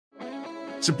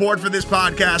Support for this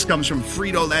podcast comes from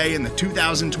Frito-Lay and the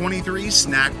 2023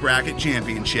 Snack Bracket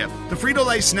Championship. The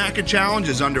Frito-Lay Snack Challenge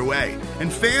is underway,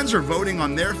 and fans are voting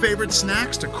on their favorite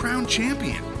snacks to crown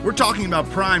champion. We're talking about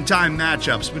prime-time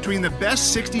matchups between the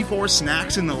best 64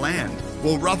 snacks in the land.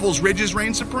 Will Ruffles Ridges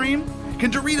reign supreme?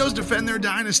 Can Doritos defend their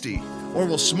dynasty? Or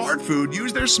will Smart Food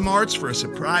use their smarts for a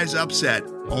surprise upset?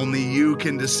 Only you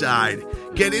can decide.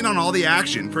 Get in on all the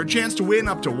action for a chance to win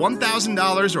up to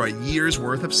 $1,000 or a year's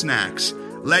worth of snacks.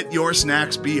 Let your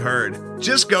snacks be heard.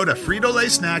 Just go to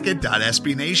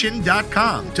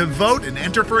fritolaysnacket.sbnation.com to vote and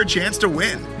enter for a chance to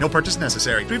win. No purchase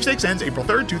necessary. Sweepstakes ends April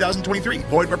 3rd, 2023.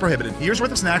 Void where prohibited. Year's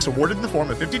worth of snacks awarded in the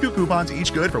form of 52 coupons,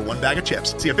 each good for one bag of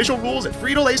chips. See official rules at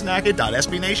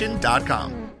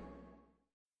fritolaysnacket.sbnation.com.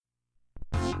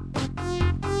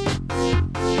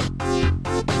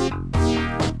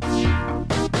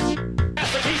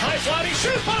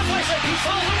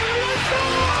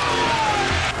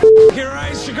 Here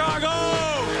is Chicago!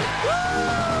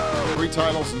 Woo! 3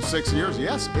 titles in 6 years.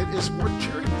 Yes, it is worth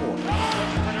cheering for. Got to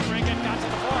the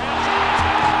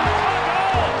forehand.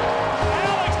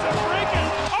 Alex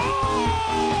DeBrincat. Oh,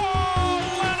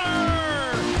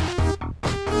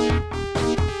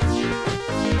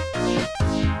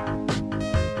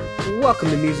 Leonard!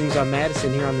 Welcome to Musings on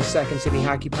Madison here on the Second City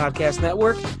Hockey Podcast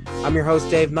Network. I'm your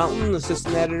host, Dave Melton,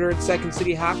 assistant editor at Second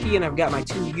City Hockey, and I've got my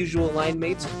two usual line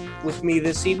mates with me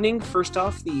this evening. First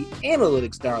off, the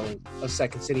analytics darling of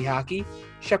Second City Hockey,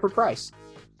 Shepard Price.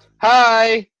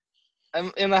 Hi,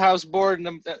 I'm in the house bored, and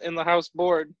I'm in the house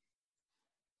bored.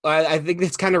 I think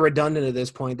that's kind of redundant at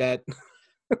this point. That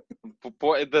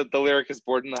Boy, the lyric is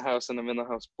bored in the house, and I'm in the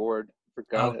house bored.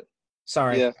 Forgot it.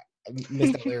 Sorry, Yeah. I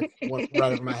missed that lyric. Went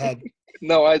right over my head.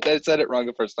 No, I said it wrong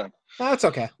the first time. That's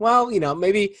okay. Well,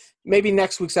 maybe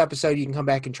next week's episode you can come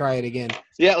back and try it again.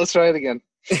 Yeah, let's try it again.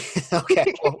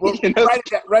 Okay, well, we'll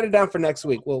write it down for next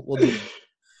week. We'll do that.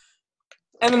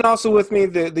 And then also with me,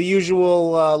 the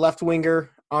usual left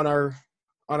winger on our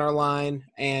line,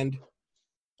 and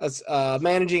as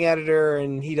managing editor,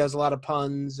 and he does a lot of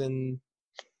puns, and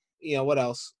what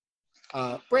else?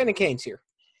 Brandon Kane's here.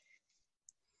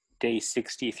 Day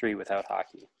 63 without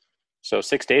hockey. So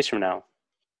 6 days from now.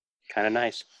 Kind of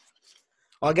nice.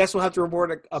 Well, I guess we'll have to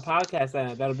report a podcast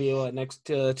then. That'll be next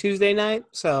Tuesday night.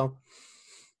 So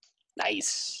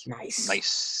Nice.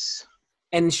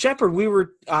 And Shepard, we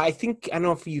were I don't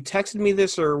know if you texted me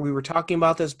this or we were talking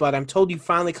about this, but I'm told you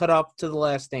finally caught up to The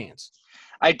Last Dance.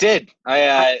 I did.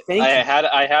 I Thank you.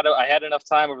 had enough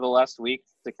time over the last week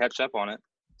to catch up on it.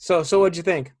 So what'd you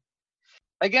think?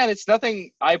 Again, it's nothing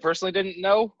I personally didn't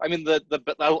know. I mean,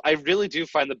 I really do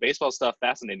find the baseball stuff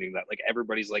fascinating. That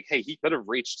everybody's like, hey, he could have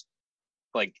reached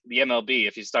the MLB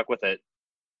if he stuck with it.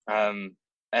 And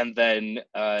then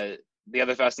the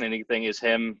other fascinating thing is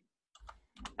him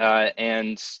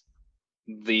and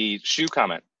the shoe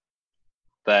comment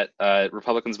that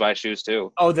Republicans buy shoes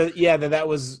too. Oh, that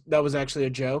was actually a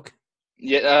joke.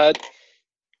 Yeah,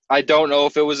 I don't know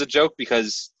if it was a joke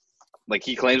because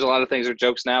he claims a lot of things are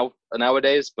jokes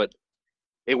nowadays, but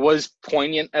it was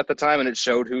poignant at the time, and it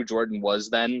showed who Jordan was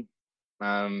then.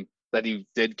 That he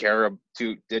did care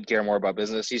more about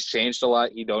business. He's changed a lot.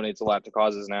 He donates a lot to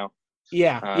causes now.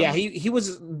 Yeah. He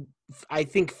was, I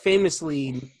think,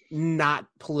 famously not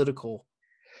political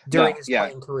during his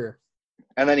playing career.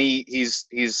 And then he's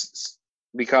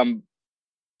become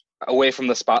away from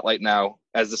the spotlight now.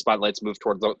 As the spotlights move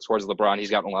towards LeBron,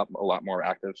 he's gotten a lot more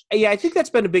active. Yeah, I think that's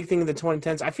been a big thing in the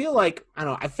 2010s. I feel like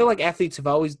athletes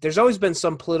there's always been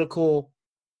some political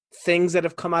things that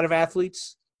have come out of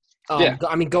athletes.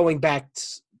 I mean, going back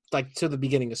to the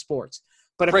beginning of sports.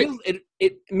 But I feel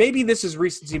it maybe this is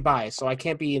recency bias, so I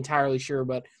can't be entirely sure,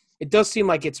 but it does seem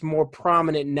like it's more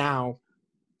prominent now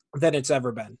than it's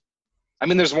ever been. I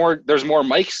mean, there's more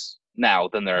mics now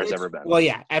than there has ever been. Well,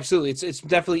 yeah, absolutely. It's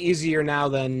definitely easier now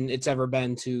than it's ever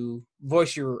been to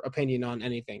voice your opinion on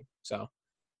anything. So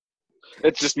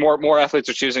it's just more athletes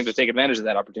are choosing to take advantage of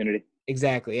that opportunity.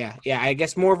 Exactly. Yeah. I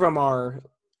guess more of them are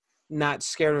not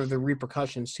scared of the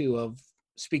repercussions too of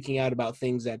speaking out about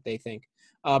things that they think.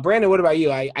 Brandon, what about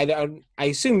you? I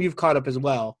assume you've caught up as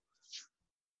well.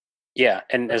 Yeah,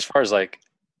 and as far as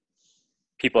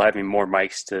people having more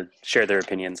mics to share their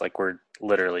opinions, we're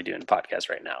literally doing a podcast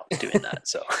right now doing that.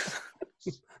 So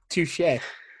touche.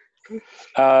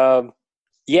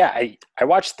 Yeah, I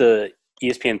watched the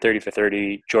ESPN 30 for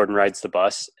 30 Jordan Rides the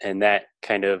Bus, and that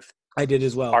kind of I did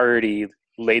as well. Already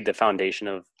laid the foundation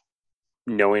of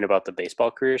knowing about the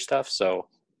baseball career stuff. So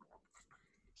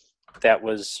that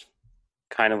was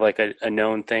kind of a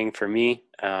known thing for me.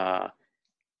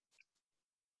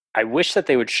 I wish that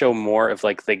they would show more of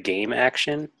the game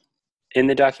action in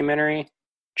the documentary.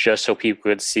 just so people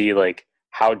could see like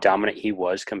how dominant he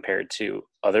was compared to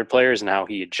other players and how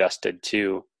he adjusted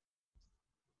to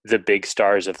the big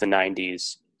stars of the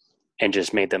 90s and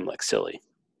just made them look silly.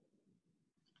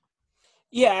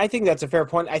 Yeah, I think that's a fair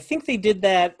point. I think they did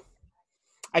that.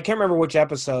 I can't remember which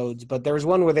episodes, but there was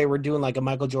one where they were doing like a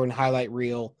Michael Jordan highlight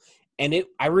reel. And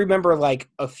I remember like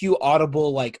a few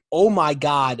audible, like, oh my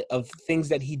God, of things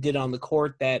that he did on the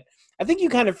court that I think you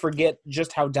kind of forget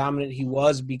just how dominant he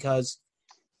was, because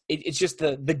it's just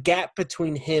the gap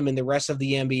between him and the rest of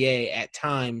the NBA at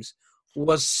times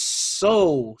was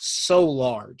so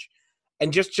large.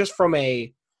 And just from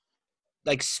a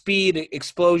like speed,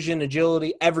 explosion,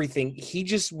 agility, everything, he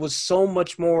just was so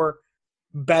much more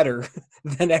better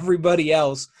than everybody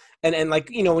else. And like,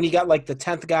 you know, when you got like the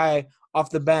 10th guy off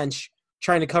the bench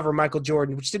trying to cover Michael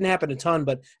Jordan, which didn't happen a ton,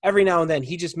 but every now and then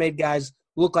he just made guys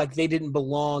look like they didn't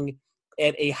belong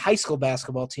at a high school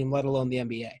basketball team, let alone the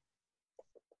NBA.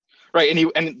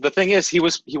 Right, and the thing is, he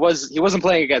wasn't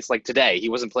playing against, like, today. He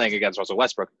wasn't playing against Russell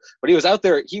Westbrook, but he was out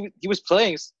there. He was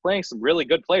playing some really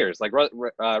good players. Like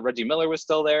Reggie Miller was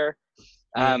still there,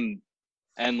 and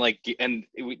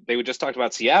they would just talked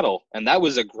about Seattle, and that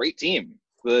was a great team.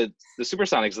 The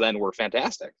Supersonics then were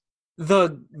fantastic.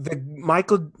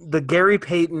 The Gary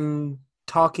Payton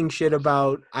talking shit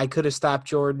about I could have stopped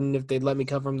Jordan if they'd let me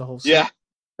cover him the whole season,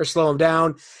 or slow him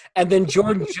down, and then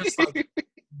Jordan just like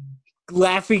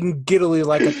laughing giddily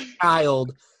like a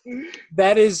child.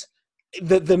 That is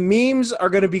the memes are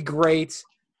going to be great.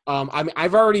 I mean,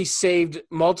 I've already saved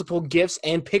multiple GIFs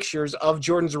and pictures of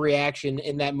Jordan's reaction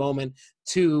in that moment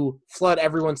to flood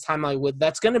everyone's timeline with.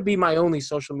 That's going to be my only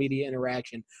social media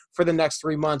interaction for the next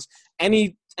 3 months.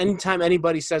 Anytime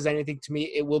anybody says anything to me,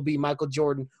 it will be Michael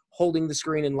Jordan holding the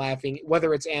screen and laughing.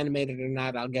 Whether it's animated or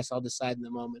not, I guess I'll decide in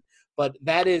the moment. But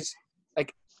that is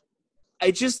like,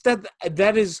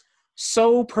 that is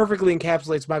so perfectly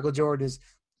encapsulates Michael Jordan. Is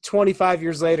 25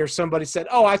 years later, somebody said,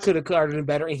 "Oh, I could have guarded him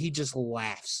better," and he just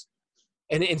laughs.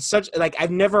 And in such like,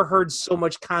 I've never heard so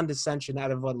much condescension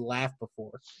out of a laugh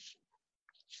before.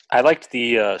 I liked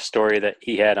the story that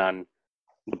he had on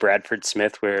Bradford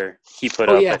Smith, where he put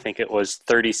up, I think it was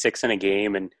 36 in a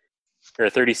game or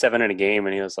 37 in a game,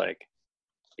 and he was like,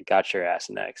 "I got your ass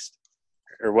next,"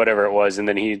 or whatever it was, and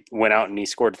then he went out and he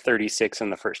scored 36 in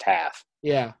the first half.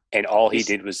 Yeah, and all he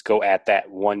did was go at that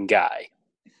one guy.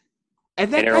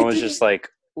 And everyone was just like,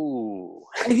 ooh.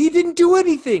 And he didn't do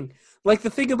anything. Like the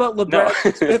thing about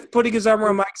LeBron Smith putting his arm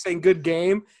around Mike saying, good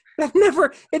game, it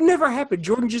never happened.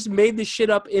 Jordan just made this shit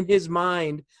up in his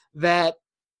mind that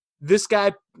this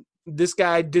guy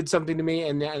did something to me,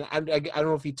 and I don't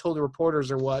know if he told the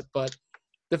reporters or what, but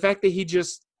the fact that he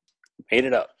just made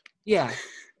it up. Yeah.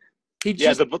 He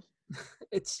just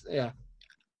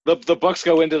The books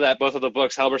go into that. Both of the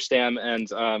books, Halberstam and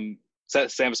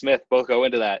Sam Smith, both go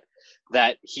into that.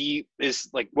 That he is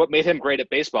like what made him great at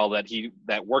baseball.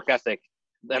 That work ethic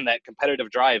and that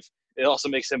competitive drive. It also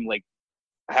makes him like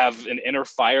have an inner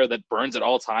fire that burns at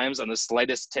all times, and the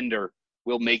slightest tinder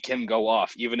will make him go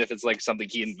off, even if it's like something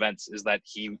he invents. Is that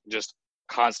he just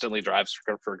constantly drives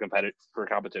for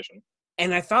competition.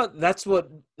 And I thought that's what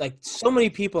like so many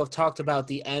people have talked about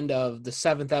the end of the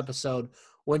 7th episode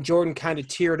when Jordan kind of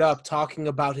teared up talking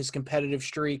about his competitive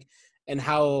streak and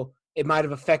how it might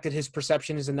have affected his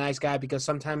perception as a nice guy because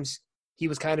sometimes he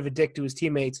was kind of a dick to his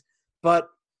teammates. But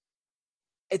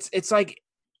it's like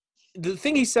the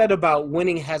thing he said about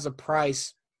winning has a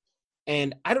price,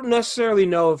 and I don't necessarily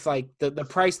know if like the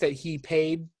price that he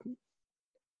paid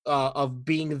of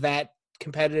being that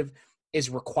competitive is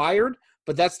required,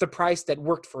 but that's the price that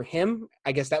worked for him.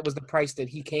 I guess that was the price that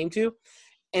he came to.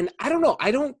 And I don't know.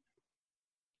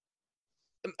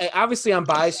 Obviously, I'm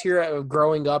biased here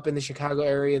growing up in the Chicago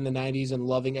area in the 90s and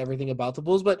loving everything about the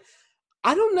Bulls, but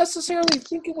I don't necessarily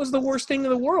think it was the worst thing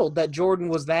in the world that Jordan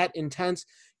was that intense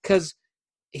because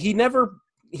he never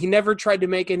tried to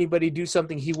make anybody do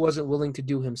something he wasn't willing to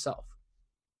do himself.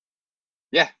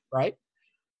 Yeah. Right?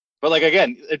 But like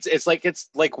again, it's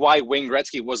like why Wayne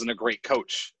Gretzky wasn't a great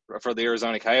coach for the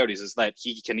Arizona Coyotes is that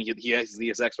he has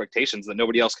these expectations that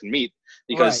nobody else can meet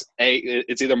because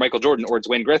it's either Michael Jordan or it's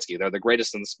Wayne Gretzky. They're the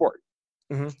greatest in the sport.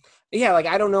 Mm-hmm. Yeah, like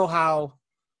I don't know how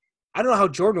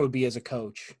Jordan would be as a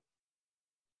coach.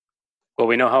 Well,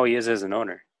 we know how he is as an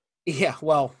owner. Yeah,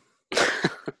 well,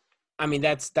 I mean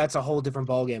that's a whole different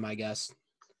ballgame, I guess.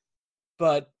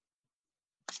 But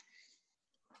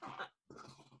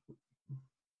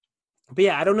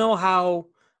yeah, I don't know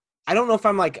if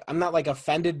I'm not like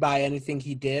offended by anything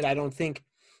he did. I don't think,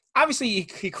 obviously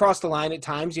he crossed the line at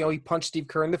times. You know, he punched Steve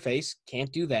Kerr in the face.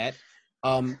 Can't do that.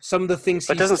 Some of the things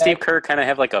But doesn't Steve Kerr kind of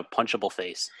have like a punchable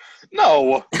face?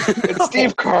 No, it's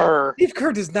Steve Kerr. Steve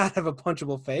Kerr does not have a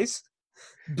punchable face.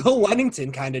 Bill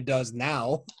Wennington kind of does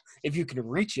now, if you can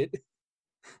reach it.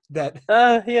 Yeah.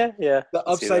 The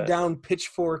upside down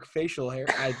pitchfork facial hair.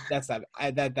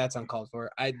 That's uncalled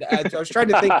for. I was trying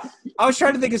to think. I was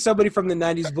trying to think of somebody from the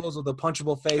 '90s Bulls with a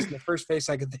punchable face, and the first face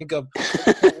I could think of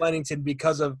was Bill Wennington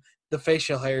because of the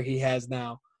facial hair he has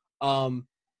now.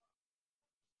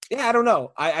 Yeah, I don't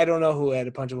know. I don't know who had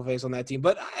a punchable face on that team,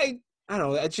 but I don't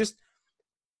know. It's just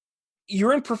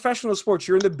you're in professional sports.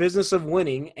 You're in the business of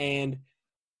winning, and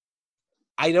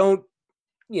I don't.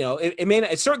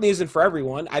 It certainly isn't for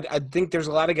everyone. I think there's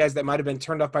a lot of guys that might have been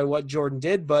turned off by what Jordan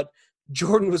did, but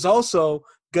Jordan was also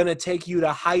going to take you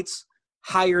to heights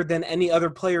higher than any other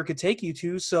player could take you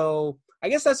to. So I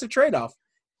guess that's a trade-off.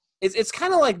 It's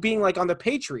kind of like being like on the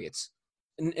Patriots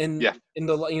in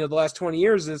the last 20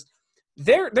 years is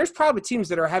there's probably teams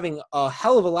that are having a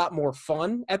hell of a lot more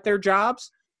fun at their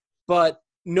jobs, but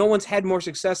no one's had more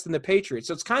success than the Patriots.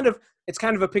 So it's kind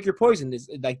of a pick your poison. Is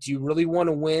like, do you really want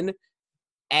to win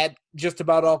at just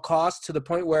about all costs to the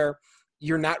point where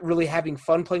you're not really having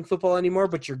fun playing football anymore,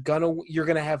 but you're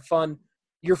gonna have fun.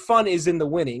 Your fun is in the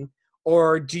winning,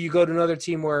 or do you go to another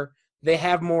team where they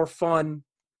have more fun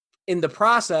in the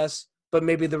process, but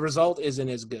maybe the result isn't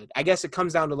as good? I guess it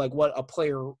comes down to like what a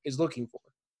player is looking for.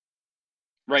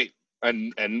 Right.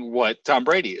 And what Tom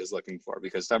Brady is looking for,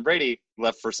 because Tom Brady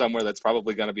left for somewhere that's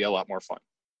probably going to be a lot more fun.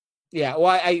 Yeah.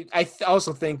 Well, I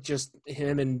also think just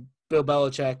him and Bill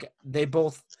Belichick, they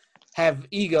both have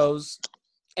egos,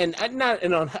 and not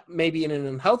maybe in an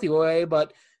unhealthy way,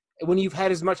 but when you've had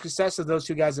as much success as those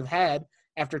two guys have had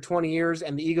after 20 years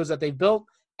and the egos that they've built,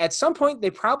 at some point they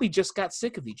probably just got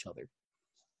sick of each other.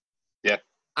 Yeah.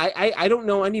 I don't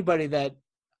know anybody that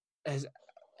has,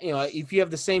 if you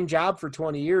have the same job for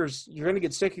 20 years, you're going to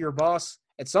get sick of your boss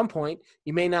at some point.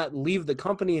 You may not leave the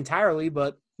company entirely,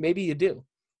 but maybe you do.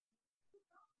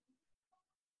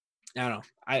 I don't know.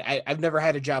 I've never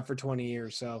had a job for 20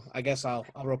 years, so I guess I'll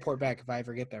report back if I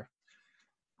ever get there.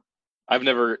 I've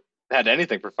never had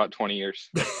anything for 20 years.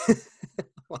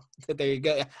 Well, there you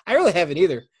go. I really haven't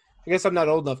either. I guess I'm not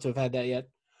old enough to have had that yet.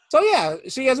 So, yeah.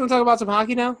 So you guys want to talk about some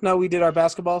hockey now? No, we did our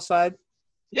basketball side.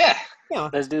 Yeah.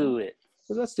 Let's do it.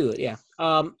 Let's do it, yeah.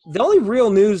 The only real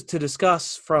news to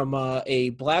discuss from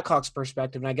a Blackhawks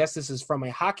perspective, and I guess this is from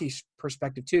a hockey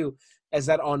perspective too, is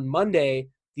that on Monday,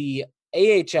 the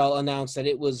AHL announced that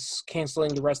it was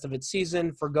canceling the rest of its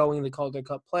season, forgoing the Calder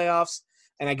Cup playoffs,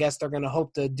 and I guess they're going to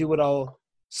hope to do it all,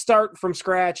 start from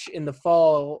scratch in the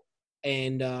fall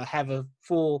and have a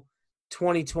full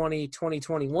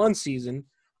 2020-2021 season.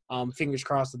 Fingers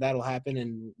crossed that'll happen,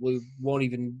 and we won't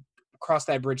even cross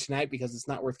that bridge tonight because it's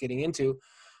not worth getting into.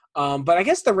 But I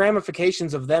guess the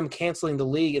ramifications of them canceling the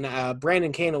league, and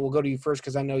Brandon Cana, will go to you first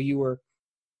because I know you were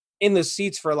in the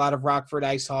seats for a lot of Rockford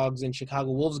Ice Hogs and Chicago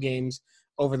Wolves games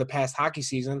over the past hockey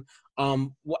season.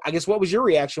 I guess what was your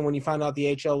reaction when you found out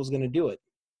the AHL was going to do it?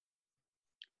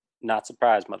 Not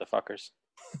surprised, motherfuckers.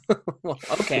 Well,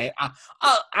 okay.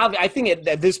 I think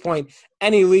at this point,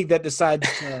 any league that decides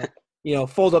to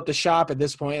fold up the shop at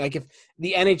this point, like if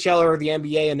the NHL or the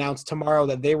NBA announced tomorrow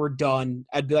that they were done,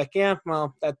 I'd be like, yeah,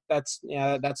 well, that's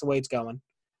the way it's going.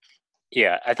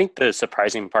 Yeah, I think the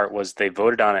surprising part was they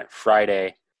voted on it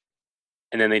Friday,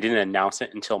 and then they didn't announce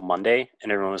it until Monday,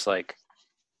 and everyone was like,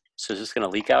 so is this going to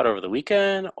leak out over the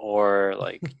weekend, or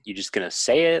like you just going to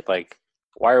say it? Like,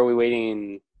 why are we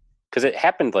waiting? Because it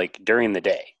happened like during the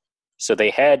day. So they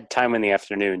had time in the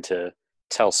afternoon to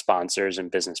tell sponsors and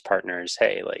business partners,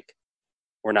 hey, like,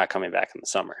 we're not coming back in the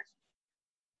summer.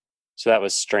 So that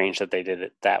was strange that they did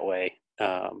it that way.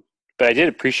 But I did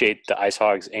appreciate the Ice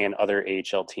Hogs and other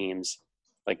AHL teams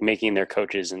like making their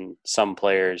coaches and some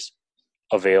players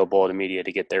available to media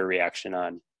to get their reaction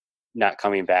on not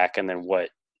coming back, and then what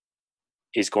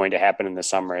is going to happen in the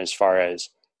summer as far as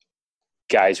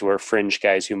guys who are fringe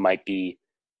guys who might be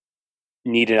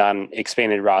needed on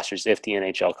expanded rosters if the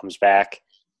NHL comes back,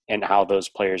 and how those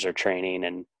players are training,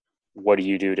 and what do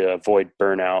you do to avoid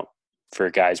burnout for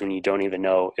guys when you don't even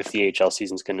know if the AHL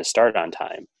season is going to start on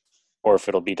time or if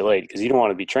it'll be delayed, because you don't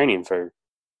want to be training for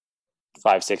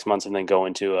 5-6 months and then go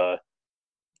into a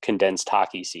condensed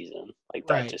hockey season. Like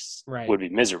that would be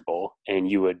miserable, and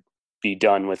you would be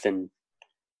done within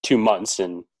 2 months,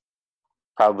 and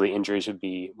probably injuries would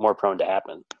be more prone to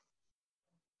happen.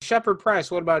 Shepard Price,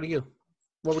 what about you?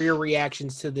 What were your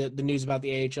reactions to the news about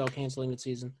the AHL canceling its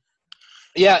season?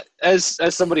 Yeah, as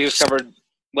somebody who's covered,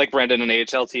 like Brandon, an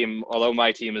AHL team, although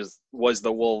my team was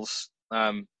the Wolves,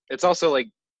 it's also like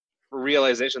a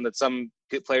realization that some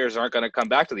players aren't going to come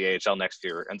back to the AHL next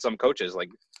year, and some coaches like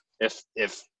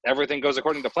if everything goes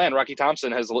according to plan, Rocky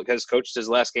Thompson has coached his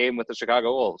last game with the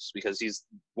Chicago Wolves because he's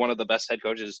one of the best head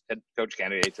coach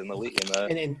candidates in the league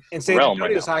and San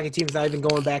Antonio's hockey team's not even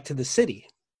going back to the city.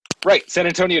 Right. San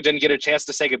Antonio didn't get a chance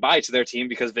to say goodbye to their team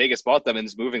because Vegas bought them and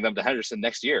is moving them to Henderson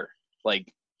next year.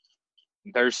 Like,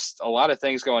 there's a lot of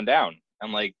things going down.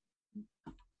 And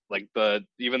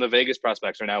even the Vegas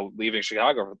prospects are now leaving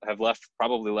Chicago,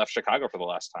 probably left Chicago for the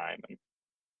last time.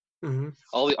 And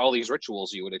all these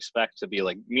rituals you would expect to be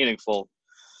like meaningful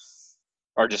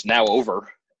are just now over.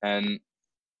 And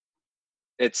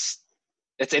it's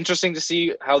interesting to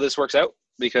see how this works out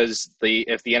because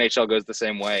if the NHL goes the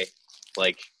same way,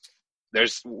 like,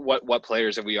 there's what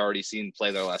players have we already seen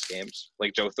play their last games?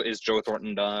 Like, is Joe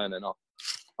Thornton done and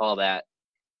all that?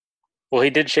 Well, he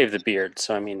did shave the beard,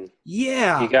 so I mean,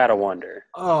 yeah, you gotta wonder.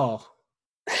 Oh,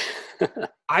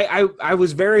 I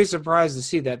was very surprised to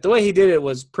see that. The way he did it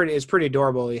was pretty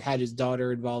adorable. He had his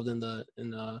daughter involved in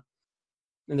the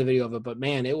video of it, but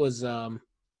man, it was the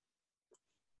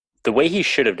way he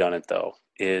should have done it though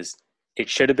is it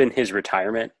should have been his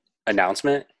retirement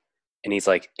announcement, and he's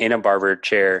like in a barber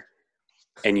chair.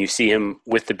 And you see him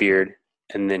with the beard,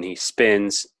 and then he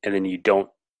spins, and then you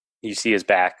see his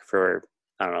back for,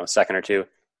 I don't know, a second or two,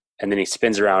 and then he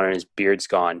spins around and his beard's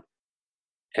gone,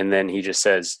 and then he just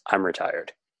says, "I'm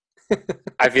retired."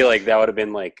 I feel like that would have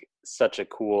been like such a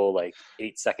cool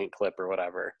 8-second clip or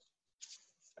whatever.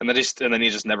 And then he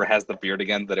just never has the beard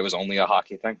again. That it was only a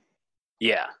hockey thing.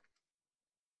 Yeah.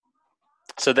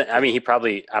 So then, I mean, he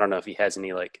probably, I don't know if he has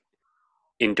any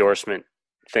endorsement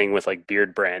thing with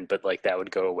beard brand, but that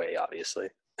would go away obviously.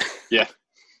 Yeah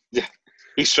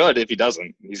he should. If he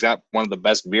doesn't, he's got one of the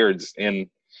best beards in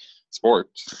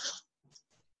sports.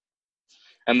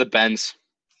 And the Bens,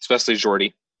 especially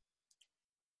Jordy.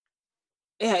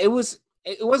 Yeah, it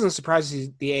wasn't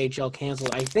surprising the AHL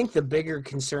canceled. I think the bigger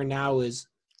concern now is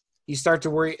you start to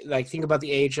worry, think about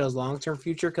the AHL's long-term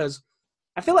future, because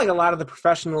I feel like a lot of the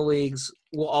professional leagues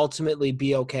will ultimately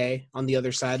be okay on the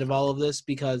other side of all of this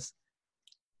because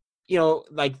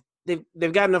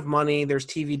they've got enough money. There's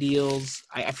TV deals.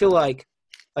 I feel like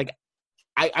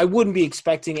I wouldn't be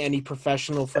expecting any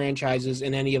professional franchises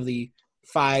in any of the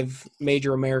 5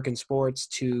 major American sports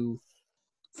to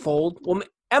fold. Well,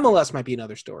 MLS might be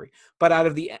another story, but out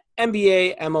of the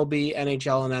NBA, MLB,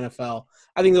 NHL, and NFL,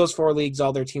 I think those 4 leagues,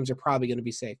 all their teams are probably going to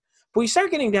be safe. But when you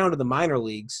start getting down to the minor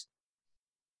leagues,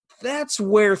 that's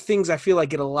where things I feel like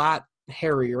get a lot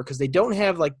hairier because they don't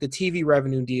have the TV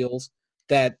revenue deals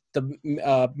that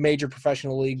the major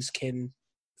professional leagues can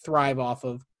thrive off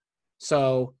of.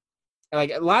 So,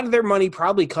 a lot of their money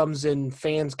probably comes in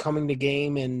fans coming to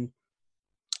game and,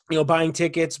 buying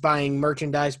tickets, buying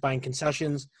merchandise, buying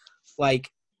concessions.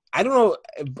 I don't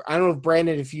know,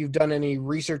 Brandon, if you've done any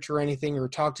research or anything or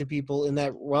talked to people in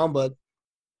that realm, but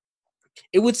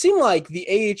it would seem like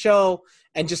the AHL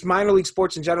and just minor league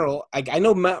sports in general, I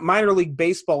know minor league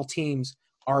baseball teams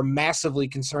are massively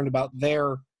concerned about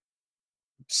their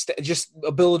just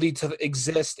ability to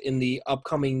exist in the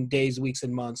upcoming days, weeks,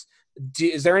 and months.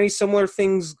 Is there any similar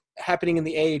things happening in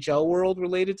the AHL world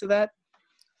related to that?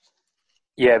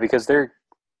 Yeah, because they're,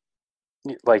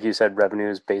 like you said, revenue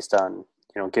is based on,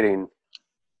 getting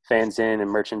fans in and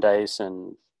merchandise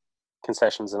and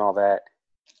concessions and all that.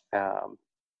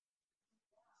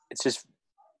 It's just,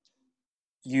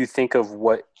 you think of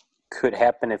what could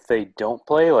happen if they don't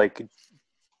play.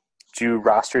 Do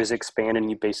rosters expand and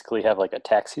you basically have a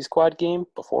taxi squad game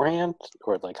beforehand,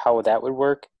 or how would that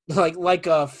work? Like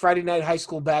a Friday night high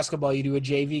school basketball, you do a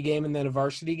JV game and then a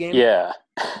varsity game. Yeah,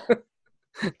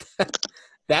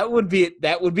 that would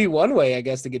be one way, I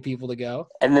guess, to get people to go.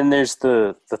 And then there's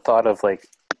the thought of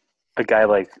a guy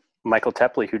like Michael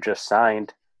Tepley who just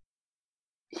signed.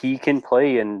 He can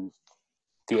play in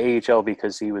the AHL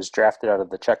because he was drafted out of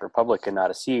the Czech Republic and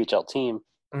not a CHL team.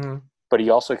 Mm-hmm. But he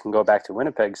also can go back to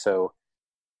Winnipeg. So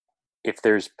if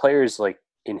there's players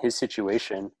in his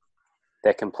situation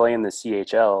that can play in the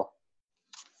CHL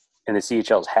and the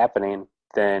CHL is happening,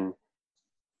 then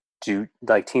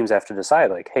teams have to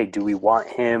decide hey, do we want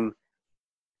him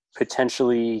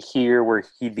potentially here where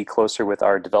he'd be closer with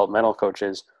our developmental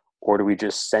coaches, or do we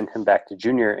just send him back to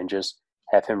junior and just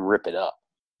have him rip it up?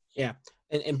 Yeah.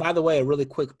 And by the way, a really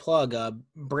quick plug,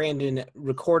 Brandon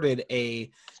recorded a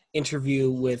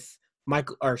interview with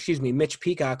Mitch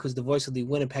Peacock, who's the voice of the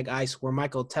Winnipeg Ice, where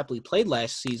Michael Tepley played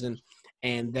last season,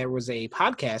 and there was a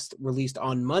podcast released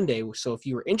on Monday. So if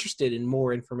you were interested in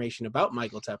more information about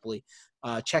Michael Tepley,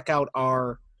 check out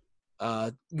our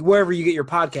wherever you get your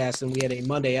podcast, and we had a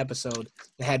Monday episode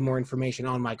that had more information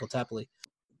on Michael Tepley.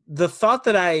 The thought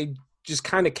that I just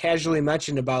kind of casually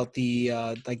mentioned about the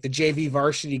like the JV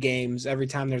varsity games every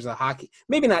time there's a hockey.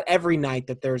 Maybe not every night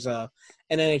that there's an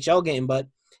NHL game, but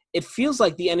it feels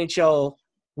like the NHL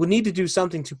would need to do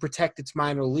something to protect its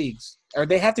minor leagues, or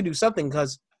they have to do something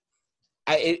because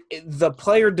the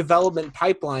player development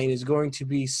pipeline is going to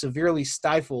be severely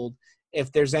stifled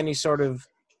if there's any sort of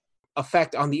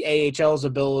effect on the AHL's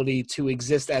ability to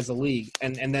exist as a league.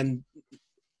 And then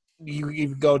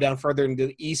you go down further into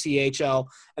the ECHL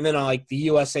and then like the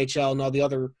USHL and all the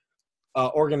other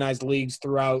organized leagues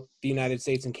throughout the United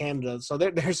States and Canada. So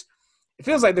it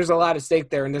feels like there's a lot at stake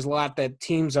there, and there's a lot that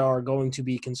teams are going to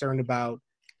be concerned about.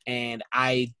 And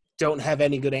I don't have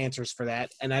any good answers for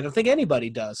that, and I don't think anybody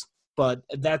does. But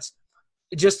that's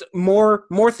just more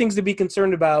things to be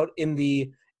concerned about in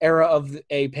the era of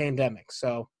a pandemic.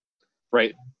 So,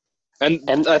 right.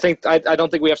 And I don't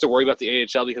think we have to worry about the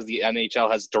AHL because the NHL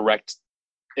has direct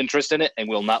interest in it and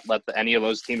will not let any of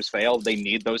those teams fail. They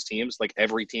need those teams. Like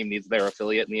every team needs their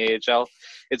affiliate in the AHL.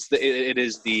 It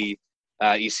is the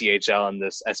ECHL and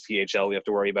this SPHL we have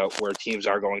to worry about where teams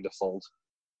are going to fold.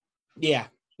 Yeah.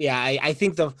 I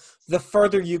think the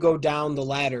further you go down the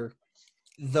ladder,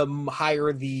 the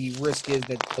higher the risk is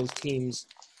that those teams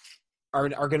are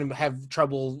going to have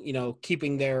trouble,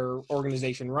 keeping their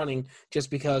organization running just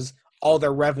because all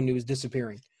their revenue is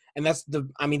disappearing. And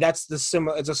it's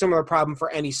a similar problem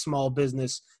for any small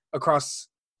business across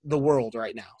the world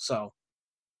right now. So,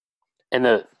 and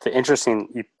the interesting,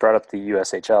 you brought up the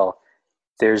USHL.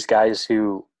 There's guys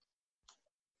who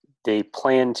they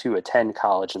plan to attend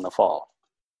college in the fall,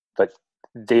 but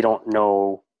they don't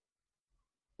know,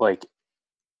 like,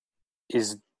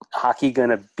 is hockey going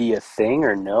to be a thing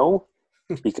or no?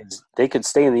 Because they could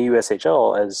stay in the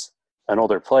USHL as an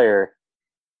older player,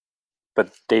 but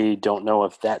they don't know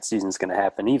if that season's going to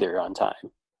happen either on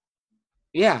time.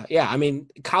 Yeah. I mean,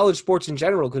 college sports in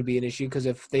general could be an issue because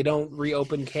if they don't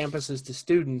reopen campuses to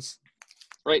students,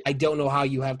 right? I don't know how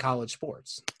you have college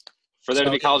sports. For there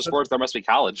to be college sports, there must be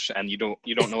college, and you don't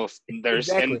know if there's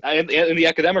exactly. in the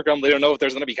academic realm, they don't know if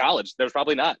there's going to be college. There's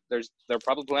probably not. They're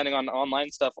probably planning on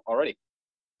online stuff already.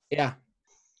 Yeah,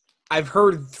 I've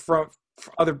heard from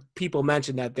other people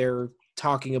mention that they're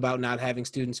talking about not having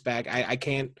students back. I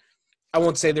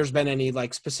won't say there's been any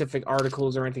like specific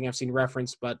articles or anything I've seen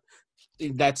referenced, but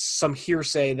that's some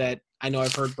hearsay that I know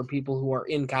I've heard from people who are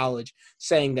in college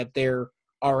saying that there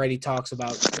already talks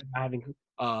about having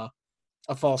a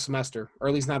fall semester, or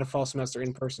at least not a fall semester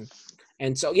in person.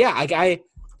 And so, yeah, I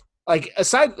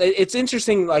aside, it's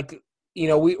interesting. Like,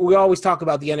 we always talk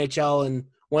about the NHL and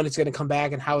when it's going to come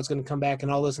back and how it's going to come back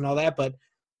and all this and all that, but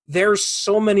there's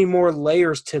so many more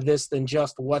layers to this than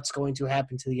just what's going to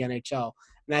happen to the NHL.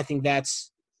 And I think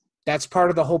that's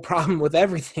part of the whole problem with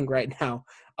everything right now.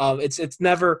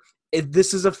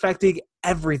 This is affecting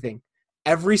everything,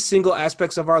 every single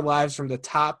aspects of our lives from the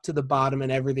top to the bottom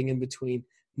and everything in between.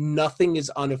 Nothing is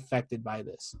unaffected by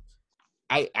this.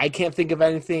 I can't think of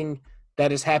anything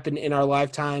that has happened in our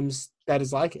lifetimes that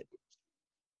is like it.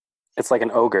 It's like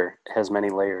an ogre. It has many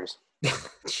layers.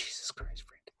 Jesus Christ,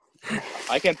 Frank.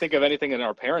 I can't think of anything in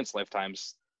our parents'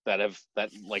 lifetimes that has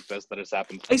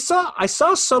happened. I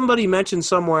saw somebody mention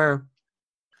somewhere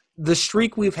the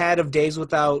streak we've had of days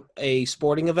without a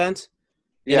sporting event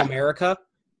in America,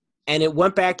 and it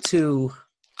went back to,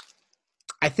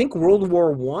 I think, World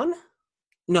War I?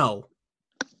 No.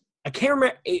 I can't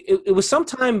remember. It was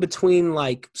sometime before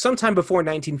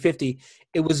 1950.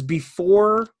 It was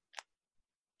before,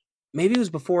 maybe it was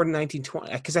before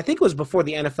 1920, because I think it was before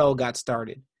the NFL got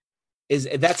started.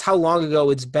 That's how long ago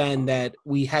it's been that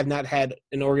we have not had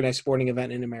an organized sporting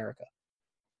event in America.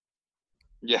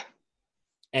 Yeah.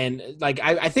 And like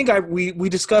I think we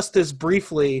discussed this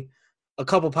briefly a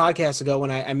couple podcasts ago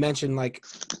when I mentioned like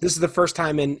this is the first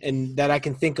time in that I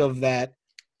can think of that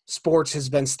sports has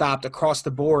been stopped across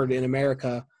the board in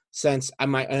America since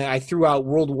I threw out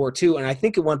World War II, and I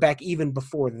think it went back even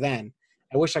before then.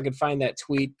 I wish I could find that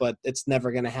tweet, but it's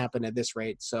never going to happen at this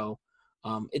rate. So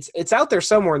it's out there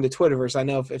somewhere in the Twitterverse. I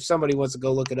know if somebody wants to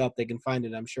go look it up, they can find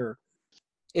it. I'm sure.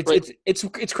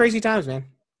 It's crazy times, man.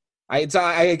 I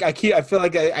feel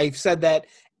like I've said that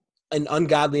an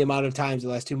ungodly amount of times the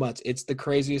last 2 months. It's the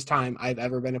craziest time I've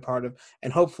ever been a part of,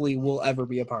 and hopefully will ever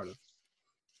be a part of.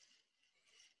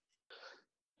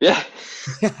 Yeah.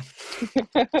 I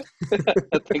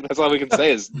think that's all we can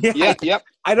say is yep.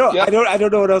 I don't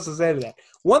know what else to say to that.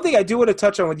 One thing I do want to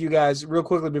touch on with you guys real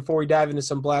quickly before we dive into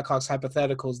some Blackhawks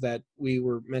hypotheticals that we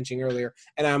were mentioning earlier,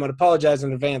 and I'm going to apologize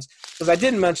in advance because I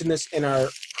didn't mention this in our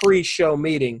pre-show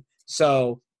meeting.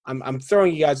 So I'm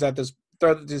throwing you guys at this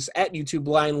at you two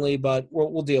blindly, but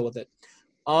we'll deal with it.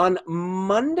 On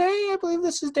Monday, I believe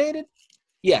this is dated.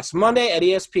 Yes, Monday at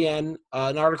ESPN,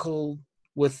 an article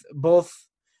with both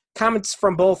comments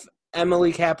from both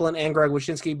Emily Kaplan and Greg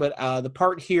Wyshynski, but the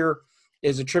part here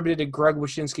is attributed to Greg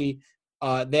Wyshynski.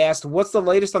 They asked, what's the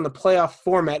latest on the playoff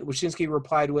format? Wyshynski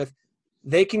replied with,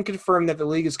 they can confirm that the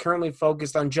league is currently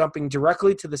focused on jumping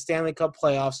directly to the Stanley Cup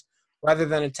playoffs rather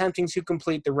than attempting to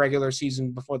complete the regular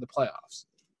season before the playoffs.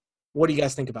 What do you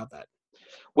guys think about that?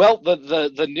 Well,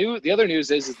 the other news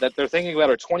is that they're thinking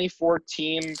about a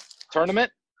 24-team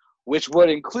tournament, which would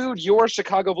include your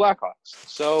Chicago Blackhawks.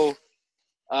 So,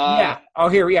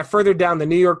 further down, the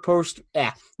New York Post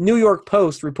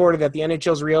reported that the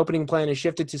NHL's reopening plan is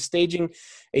shifted to staging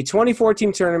a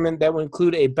 24-team tournament that will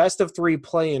include a best-of-3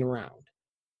 play-in round.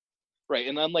 Right,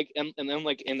 and then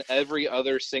in every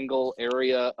other single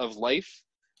area of life,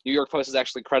 New York Post is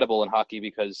actually credible in hockey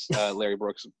because Larry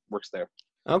Brooks works there.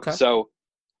 Okay. So,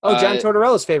 John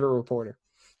Tortorella's favorite reporter.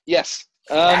 Yes,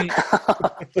 Brooksy.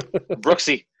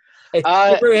 Hey,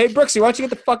 Brooksy, why don't you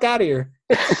get the fuck out of here?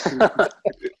 But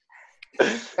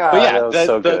yeah,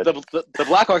 the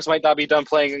Blackhawks might not be done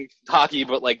playing hockey,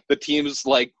 but like the teams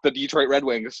like the Detroit Red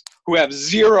Wings, who have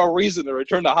zero reason to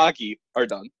return to hockey, are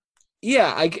done.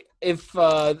 Yeah, if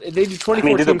they do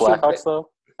 24 do the teams, Blackhawks though?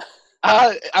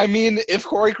 I mean, if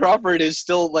Corey Crawford is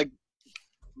still like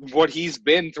what he's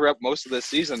been throughout most of this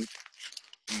season,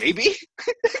 maybe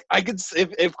I could.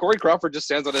 If Corey Crawford just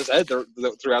stands on his head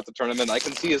throughout the tournament, I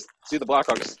can see the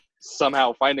Blackhawks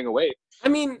somehow finding a way. I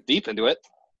mean, deep into it.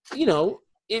 You know,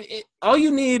 all you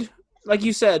need, like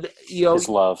you said, is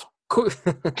love.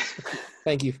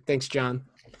 Thank you, thanks, John.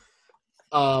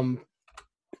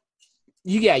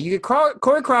 You get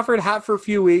Corey Crawford hot for a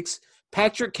few weeks.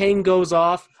 Patrick Kane goes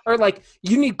off, or like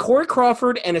you need Corey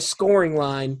Crawford and a scoring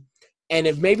line, and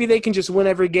if maybe they can just win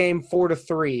every game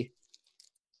 4-3.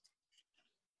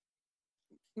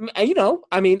 You know,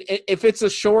 I mean, if it's a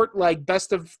short like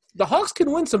the Hawks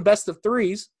can win some best of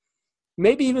 3s,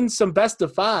 maybe even some best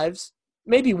of 5s,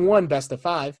 maybe one best of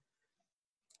 5.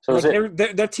 So like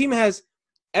their team has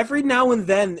every now and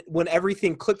then when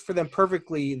everything clicked for them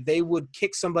perfectly, they would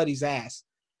kick somebody's ass.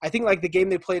 I think like the game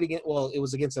they played against, well, it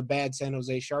was against a bad San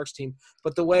Jose Sharks team,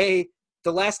 but the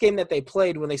last game that they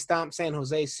played when they stomped San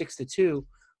Jose 6-2,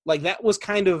 like that was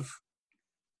kind of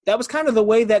the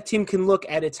way that team can look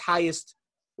at its highest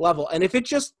level. And if it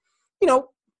just, you know,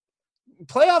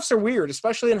 playoffs are weird,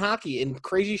 especially in hockey, and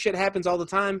crazy shit happens all the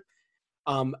time.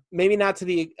 Maybe not to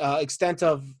the extent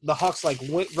of the Hawks like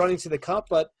running to the cup,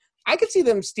 but I could see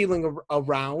them stealing a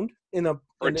round in a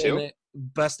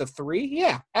best of 3.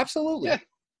 Yeah, absolutely. Yeah.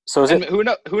 So is it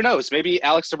who knows? Maybe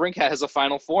Alex DeBrincat has a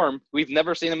final form. We've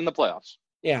never seen him in the playoffs.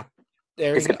 Yeah,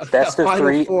 there is you go. It best of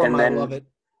 3 form, and then I love it.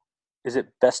 Is it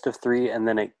best of 3 and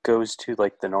then it goes to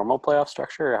like the normal playoff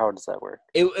structure, or how does that work?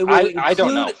 I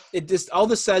don't know. It just all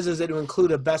this says is it will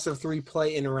include a best of 3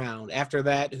 play in a round. After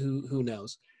that, who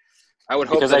knows? I would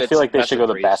hope because I feel like they should go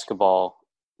the threes. Basketball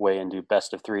way and do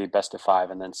best of 3, best of 5,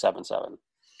 and then 7-7.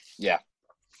 Yeah,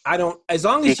 I don't. As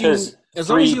long as you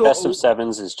best of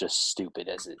 7s is just stupid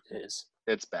as it is.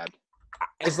 It's bad.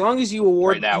 As long as you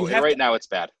award right now it's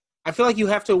bad. I feel like you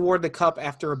have to award the cup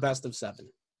after a best of 7.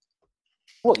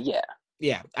 Well, yeah.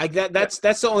 Yeah, that's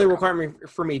the only requirement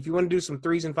for me. If you want to do some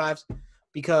 3s and 5s,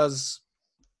 because,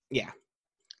 yeah.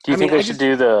 Do you think they should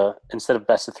do instead of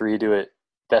best of 3, do it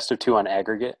best of 2 on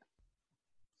aggregate?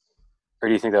 Or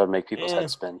do you think that would make people's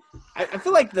heads spin? I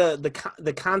feel like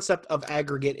the concept of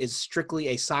aggregate is strictly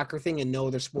a soccer thing, and no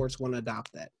other sports want to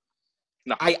adopt that.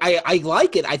 No. I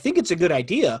like it. I think it's a good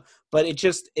idea, but it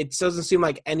doesn't seem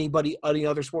like any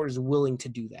other sport is willing to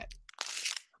do that.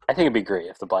 I think it'd be great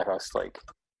if the Blackhawks like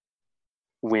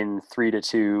win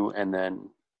 3-2 and then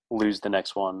lose the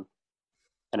next one,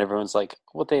 and everyone's like,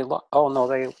 "What they lost? Oh no,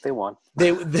 they won."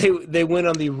 They win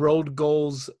on the road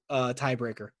goals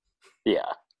tiebreaker. Yeah,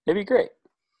 it'd be great.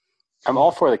 I'm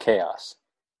all for the chaos.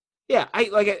 Yeah,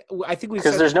 I think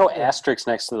because there's no asterisk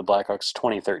next to the Blackhawks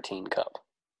 2013 Cup.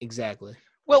 Exactly.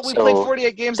 Well, we played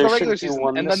 48 games in the regular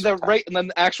season, and then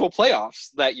the actual playoffs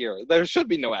that year. There should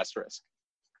be no asterisk.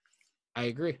 I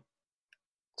agree.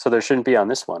 So there shouldn't be on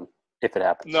this one if it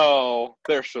happens. No,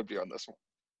 there should be on this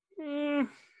one.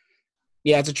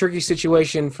 Yeah, it's a tricky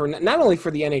situation for not only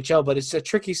for the NHL, but it's a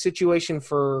tricky situation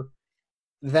for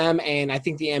them and I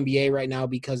think the NBA right now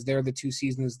because they're the 2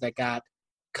 seasons that got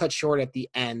cut short at the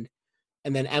end.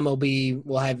 And then MLB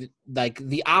will have like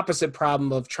the opposite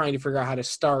problem of trying to figure out how to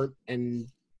start and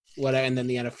whatever. And then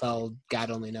the NFL,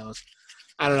 God only knows.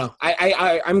 I don't know.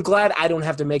 I'm glad I don't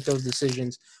have to make those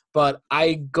decisions. But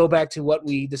I go back to what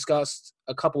we discussed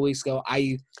a couple weeks ago.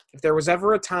 If there was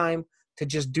ever a time to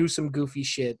just do some goofy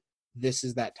shit, this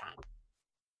is that time.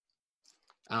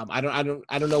 I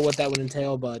don't know what that would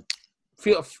entail, but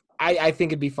I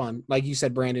think it'd be fun. Like you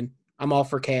said, Brandon, I'm all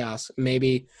for chaos.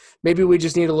 Maybe we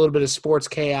just need a little bit of sports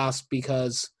chaos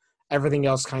because everything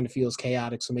else kind of feels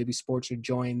chaotic. So maybe sports should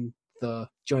join the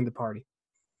party.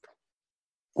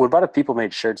 What about if people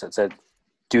made shirts that said,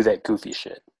 "Do that goofy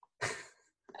shit"?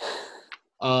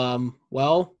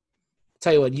 Well,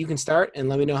 tell you what, you can start and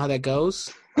let me know how that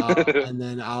goes. And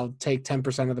then I'll take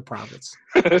 10% of the profits.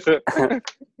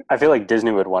 I feel like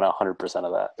Disney would want 100%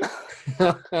 of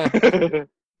that.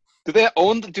 Do they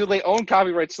own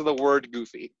copyrights to the word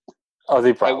goofy? Oh,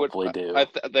 they probably do.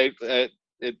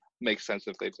 It makes sense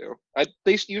if they do.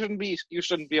 You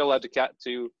shouldn't be allowed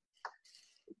to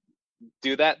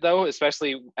do that though,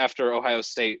 especially after Ohio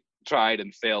State tried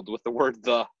and failed with the word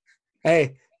 "the."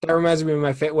 Hey, that reminds me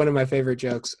of one of my favorite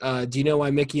jokes. Do you know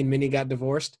why Mickey and Minnie got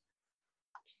divorced?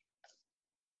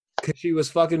 Because she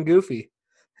was fucking goofy.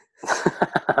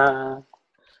 I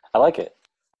like it.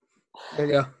 There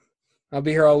you go. I'll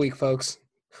be here all week, folks.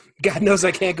 God knows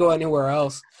I can't go anywhere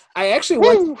else. I actually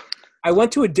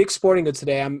went to a Dick's Sporting Goods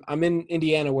today. I'm in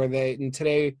Indiana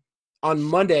today on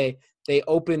Monday they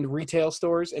opened retail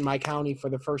stores in my county for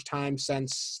the first time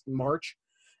since March.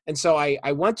 And so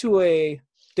I went to a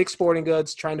Dick's Sporting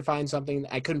Goods trying to find something.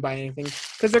 I couldn't buy anything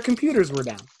because their computers were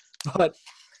down. But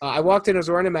I walked in, I was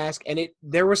wearing a mask, and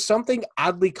there was something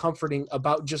oddly comforting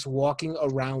about just walking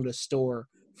around a store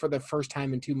for the first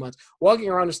time in 2 months. Walking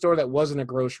around a store that wasn't a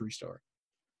grocery store.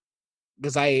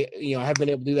 Because I haven't been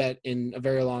able to do that in a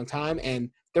very long time. And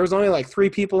there was only like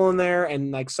 3 people in there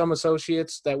and like some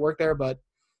associates that worked there, but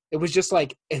it was just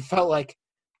like, it felt like,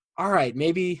 all right,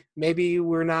 maybe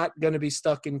we're not going to be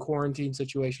stuck in quarantine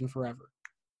situation forever.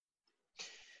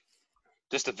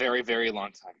 Just a very, very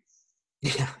long time.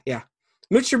 Yeah.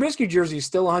 Mitch Trubisky jersey is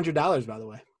still $100, by the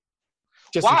way.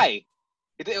 Why?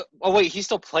 Oh, wait, he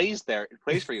still plays there. He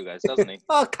plays for you guys, doesn't he?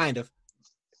 Oh, kind of.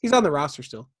 He's on the roster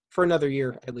still for another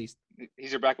year at least.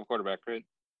 He's your backup quarterback, right?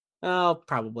 Oh,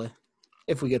 probably,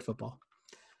 if we get football.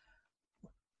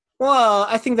 Well,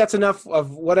 I think that's enough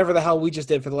of whatever the hell we just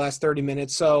did for the last 30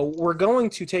 minutes. So we're going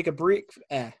to take a brief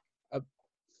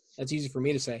that's easy for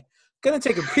me to say. Going to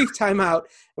take a brief timeout,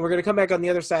 and we're going to come back on the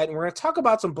other side, and we're going to talk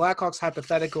about some Blackhawks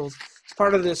hypotheticals as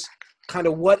part of this kind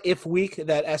of what-if week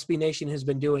that SB Nation has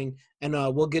been doing, and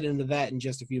we'll get into that in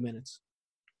just a few minutes.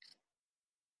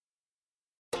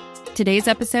 Today's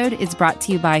episode is brought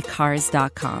to you by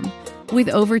Cars.com. With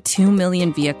over 2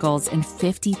 million vehicles and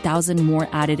 50,000 more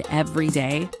added every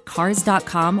day,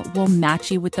 Cars.com will match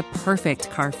you with the perfect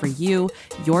car for you,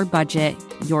 your budget,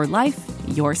 your life,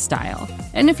 your style.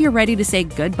 And if you're ready to say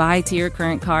goodbye to your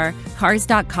current car,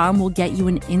 Cars.com will get you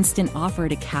an instant offer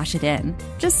to cash it in.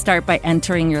 Just start by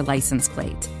entering your license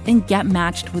plate and get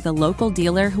matched with a local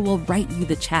dealer who will write you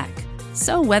the check.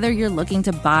 So whether you're looking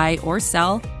to buy or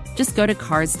sell, just go to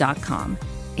Cars.com.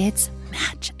 It's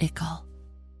magical.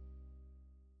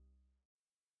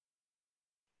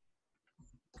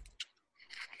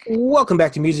 Welcome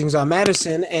back to Musings on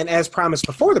Madison, and as promised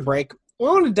before the break, we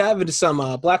want to dive into some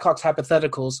Blackhawks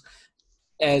hypotheticals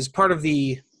as part of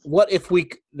the What If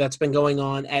Week that's been going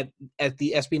on at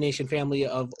the SB Nation family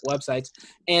of websites.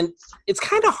 And it's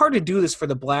kind of hard to do this for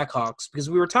the Blackhawks because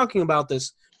we were talking about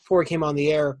this before we came on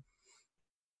the air.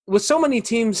 With so many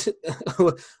teams,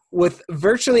 with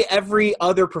virtually every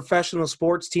other professional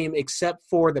sports team except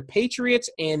for the Patriots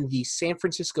and the San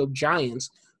Francisco Giants,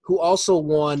 who also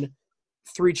won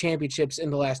 3 championships in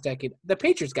the last decade. The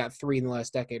Patriots got 3 in the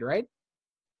last decade, right?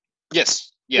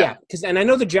 Yes. Yeah. And I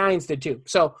know the Giants did too.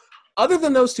 So other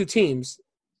than those two teams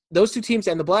and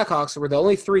the Blackhawks were the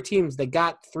only 3 teams that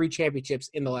got 3 championships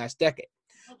in the last decade.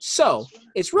 So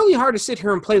it's really hard to sit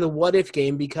here and play the what if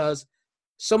game because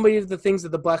so many of the things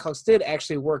that the Blackhawks did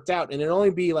actually worked out. And it'd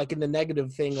only be like in the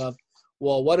negative thing of,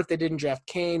 well, what if they didn't draft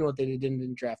Kane? What if they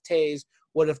didn't draft Taves?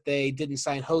 What if they didn't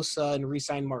sign Hossa and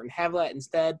re-sign Martin Havlat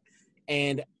instead?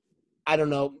 And I don't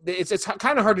know. It's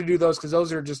kind of hard to do those because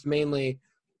those are just mainly,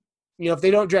 if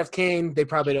they don't draft Kane, they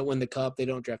probably don't win the cup. They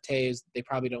don't draft Taves, they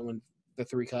probably don't win the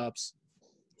 3 cups,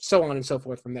 so on and so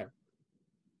forth from there.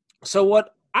 So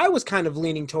what I was kind of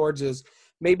leaning towards is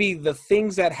maybe the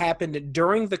things that happened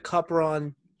during the cup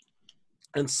run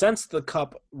and since the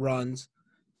cup runs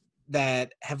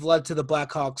that have led to the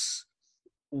Blackhawks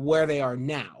where they are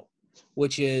now,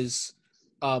 which is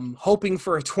hoping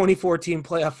for a 24-team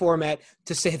playoff format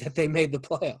to say that they made the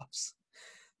playoffs.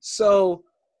 So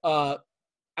I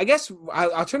guess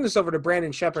I'll turn this over to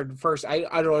Brandon Shepard first. I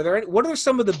don't know. What are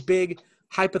some of the big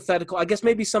hypothetical, I guess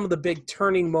maybe some of the big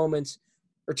turning moments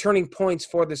or turning points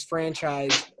for this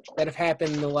franchise that have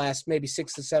happened in the last maybe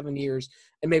 6 to 7 years,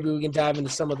 and maybe we can dive into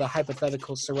some of the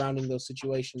hypotheticals surrounding those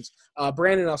situations.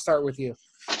 Brandon, I'll start with you.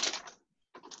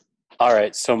 All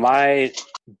right, so my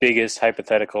biggest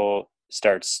hypothetical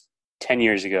starts 10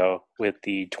 years ago with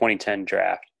the 2010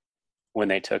 draft when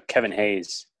they took Kevin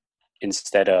Hayes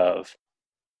instead of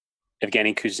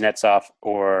Evgeny Kuznetsov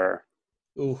or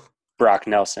Brock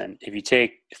Nelson.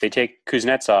 If they take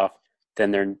Kuznetsov,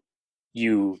 then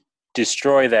you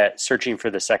destroy that searching for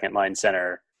the second line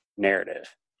center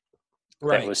narrative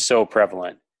that was so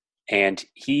prevalent. And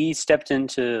he stepped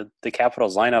into the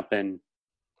Capitals lineup in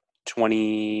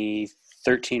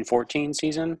 2013-14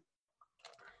 season.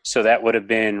 So that would have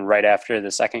been right after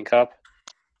the second cup,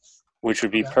 which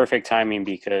would be perfect timing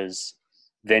because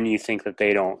then you think that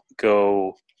they don't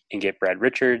go and get Brad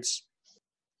Richards,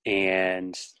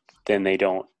 and then they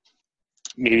don't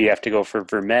maybe have to go for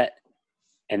Vermette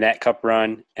and that cup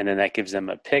run, and then that gives them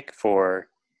a pick for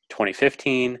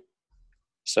 2015.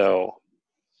 So,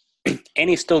 and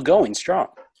he's still going strong.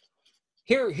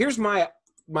 Here's my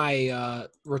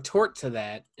retort to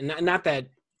that, and not that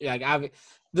like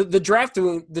the draft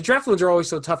ones are always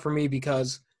so tough for me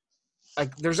because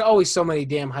like there's always so many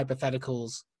damn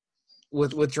hypotheticals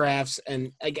with drafts,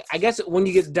 and I guess when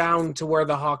you get down to where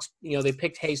the Hawks, they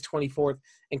picked Hayes 24th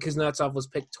and Kuznetsov was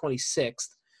picked 26th.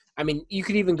 I mean, you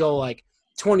could even go like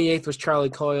 28th was Charlie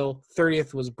Coyle,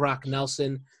 30th was Brock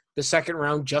Nelson, the second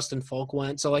round Justin Folk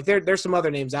went. So like there's some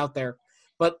other names out there,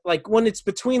 but like when it's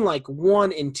between like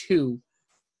 1 and 2,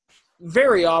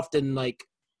 very often like,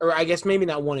 or I guess maybe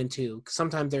not 1 and 2.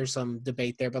 Sometimes there's some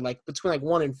debate there, but like between like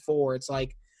 1 and 4, it's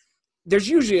like there's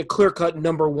usually a clear-cut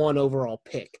number 1 overall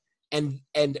pick. And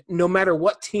no matter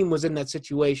what team was in that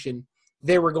situation,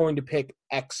 they were going to pick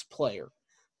X player.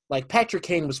 Like Patrick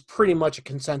Kane was pretty much a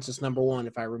consensus number 1,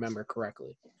 if I remember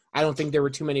correctly. I don't think there were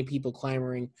too many people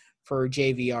clamoring for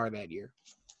JVR that year.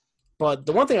 But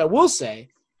the one thing I will say,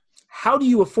 how do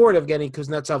you afford Evgeny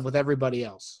Kuznetsov with everybody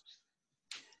else?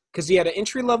 Because he had an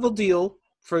entry-level deal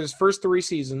for his first 3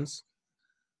 seasons.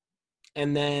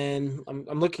 And then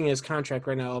I'm looking at his contract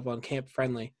right now up on Camp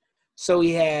Friendly. So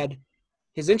he had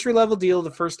his entry-level deal the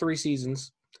first 3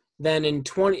 seasons. Then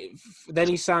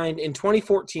he signed in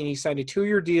 2014. He signed a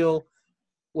 2-year deal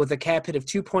with a cap hit of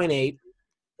 2.8.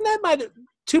 That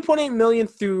 $2.8 million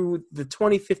through the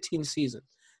 2015 season.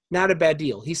 Not a bad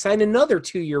deal. He signed another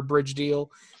 2-year bridge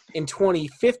deal in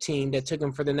 2015 that took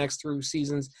him for the next 3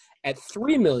 seasons at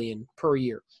 $3 million per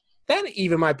year. That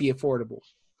even might be affordable.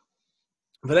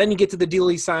 But then you get to the deal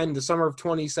he signed in the summer of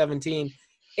 2017.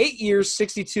 8 years,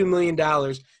 $62 million.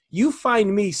 You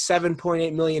find me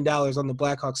 $7.8 million on the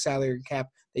Blackhawks salary cap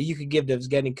that you could give to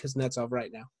Evgeny Kuznetsov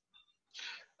right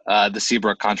now. The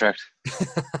Seabrook contract.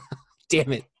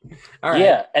 Damn it. All right.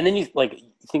 Yeah, and then you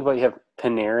think about you have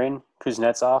Panarin,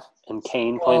 Kuznetsov, and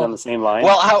Kane playing on the same line.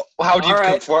 Well, how do you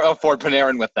afford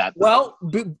Panarin with that? Well,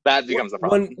 that becomes the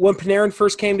problem. When Panarin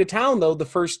first came to town, though, the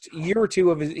first year or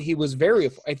two of he was I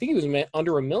think he was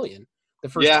under $1 million. The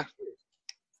first year.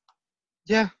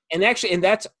 Yeah. And actually,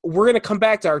 we're going to come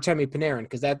back to Artemi Panarin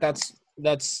because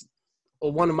that's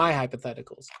one of my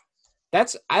hypotheticals.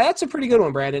 That's a pretty good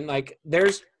one, Brandon. Like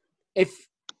if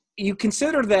you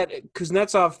consider that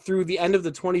Kuznetsov through the end of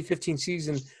the 2015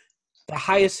 season, the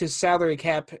highest his salary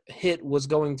cap hit was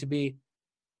going to be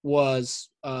was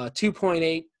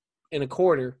 2.8 and a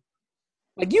quarter.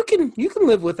 Like you can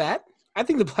live with that. I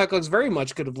think the Blackhawks very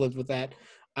much could have lived with that.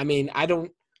 I mean, I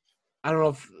don't know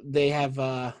if they have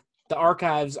the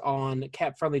archives on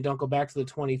Cap Friendly don't go back to the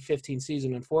 2015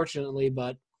 season, unfortunately,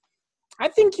 but I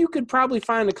think you could probably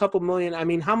find a couple million. I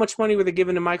mean, how much money were they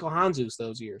giving to Michael Handzus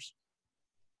those years?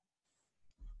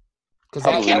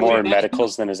 Probably more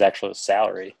medicals than his actual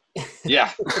salary.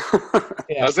 Yeah.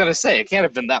 I was going to say, it can't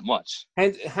have been that much.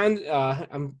 And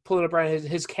I'm pulling up right.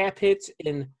 His cap hits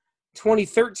in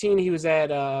 2013, he was at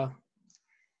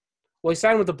he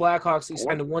signed with the Blackhawks. He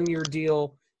signed a 1-year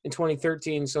deal in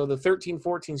 2013. So the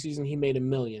 13-14 season, he made $1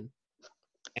 million.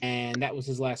 And that was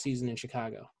his last season in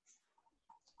Chicago.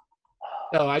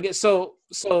 So I guess so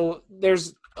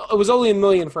it was only $1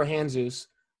 million for Handzus.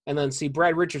 And then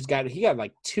Brad Richards got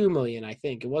like $2 million, I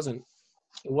think. It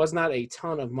was not a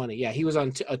ton of money. Yeah, he was on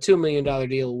a $2 million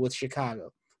deal with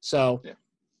Chicago. So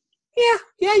yeah,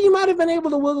 you might have been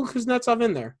able to wiggle Kuznetsov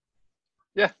in there.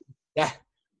 Yeah.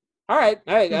 All right.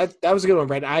 That was a good one,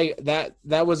 Brad.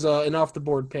 That was an off the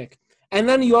board pick. And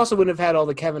then you also wouldn't have had all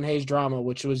the Kevin Hayes drama,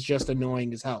 which was just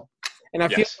annoying as hell. And I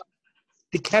feel like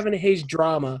the Kevin Hayes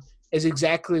drama is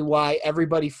exactly why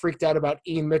everybody freaked out about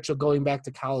Ian Mitchell going back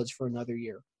to college for another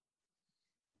year.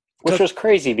 Which was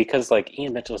crazy because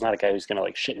Ian Mitchell is not a guy who's going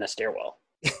to shit in a stairwell.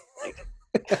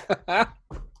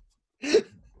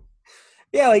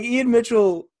 Yeah, like Ian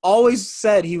Mitchell always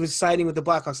said he was signing with the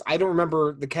Blackhawks. I don't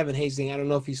remember the Kevin Hayes thing. I don't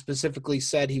know if he specifically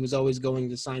said he was always going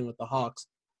to sign with the Hawks.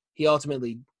 He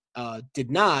ultimately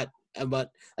did not.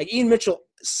 But like Ian Mitchell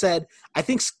said, I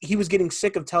think he was getting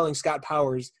sick of telling Scott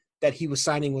Powers that he was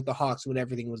signing with the Hawks when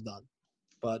everything was done.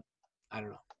 But I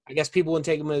don't know. I guess people wouldn't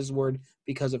take him at his word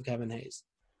because of Kevin Hayes.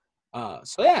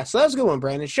 So that was a good one,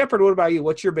 Brandon. Shepard, what about you?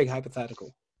 What's your big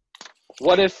hypothetical?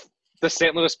 What if the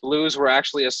St. Louis Blues were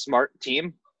actually a smart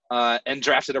team and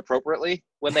drafted appropriately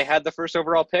when they had the first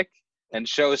overall pick and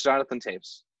chose Jonathan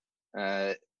Toews?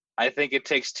 I think it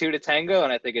takes two to tango,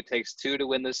 and I think it takes two to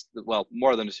win this. Well,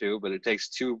 more than two, but it takes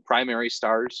two primary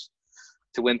stars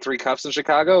to win 3 cups in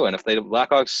Chicago. And if the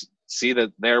Blackhawks see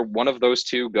that they're one of those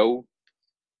two, go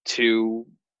to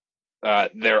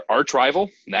their arch rival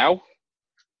now,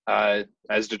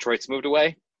 as Detroit's moved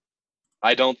away.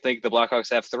 I don't think the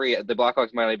Blackhawks have 3. The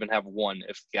Blackhawks might even have 1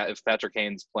 if Patrick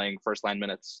Kane's playing first line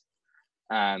minutes,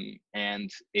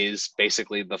 and is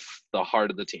basically the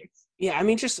heart of the team. Yeah, I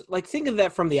mean, just like think of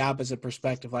that from the opposite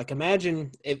perspective. Like,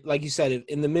 imagine if, like you said,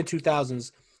 in the mid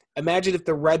 2000s, imagine if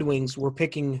the Red Wings were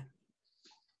picking,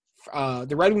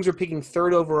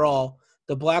 3rd overall,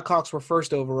 the Blackhawks were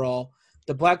 1st overall,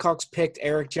 the Blackhawks picked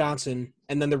Eric Johnson,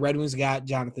 and then the Red Wings got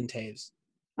Jonathan Toews.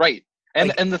 Right.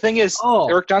 And the thing is,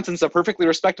 Eric Johnson's a perfectly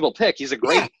respectable pick. He's a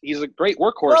great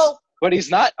workhorse, but he's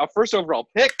not a first overall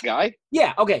pick guy.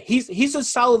 Yeah, okay. He's a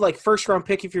solid like first round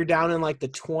pick if you're down in like the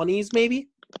 20s maybe.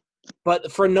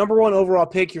 But for a number 1 overall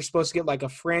pick, you're supposed to get like a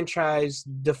franchise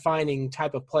defining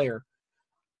type of player.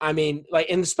 I mean, like,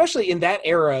 and especially in that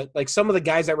era, like some of the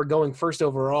guys that were going first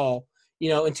overall,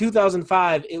 in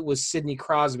 2005 it was Sidney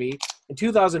Crosby. In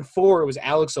 2004 it was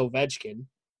Alex Ovechkin.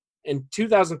 In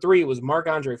 2003, it was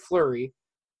Marc-Andre Fleury,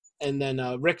 and then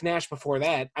Rick Nash before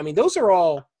that. I mean, those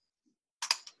are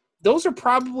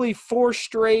probably 4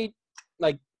 straight,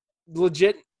 like,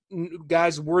 legit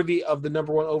guys worthy of the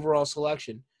number 1 overall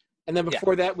selection. And then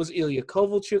before that was Ilya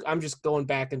Kovalchuk. I'm just going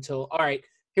back until, all right,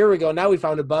 here we go. Now we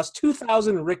found a bust.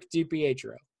 2000, Rick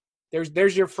DiPietro.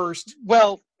 There's your first.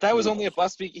 Well, that was only a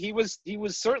bust. He was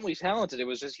certainly talented. He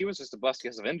was just a bust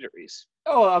because of injuries.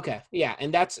 Oh, okay. Yeah,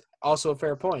 and that's also a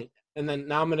fair point. And then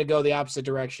now I'm going to go the opposite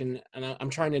direction, and I'm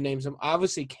trying to name some.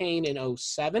 Obviously, Kane in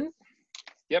 2007.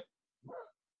 Yep.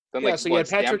 Then yeah, so you had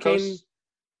Patrick Stamkos? Kane.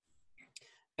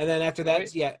 And then after that,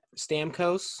 Right. yeah,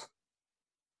 Stamkos.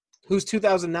 Who's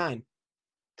 2009?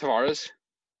 Tavares.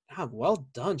 Ah, well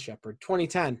done, Shepard.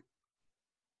 2010.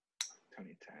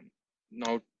 2010.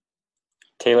 No.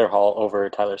 Taylor Hall over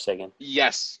Tyler Seguin.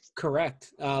 Yes.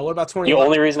 Correct. What about The 2011?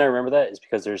 only reason I remember that is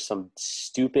because there's some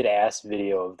stupid ass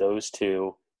video of those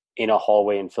two in a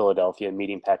hallway in Philadelphia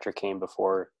meeting Patrick Kane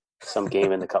before some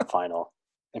game in the Cup final.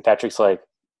 And Patrick's like,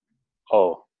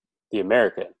 "Oh, the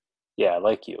American. Yeah, I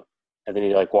like you." And then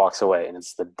he like walks away, and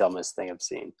it's the dumbest thing I've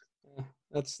seen.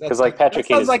 That's Because like Patrick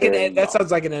Kane sounds is like very that young.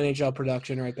 sounds like an NHL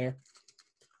production right there.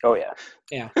 Oh yeah.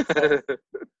 Yeah.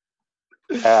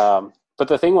 But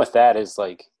the thing with that is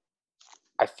like,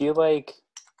 I feel like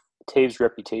Taves'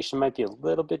 reputation might be a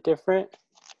little bit different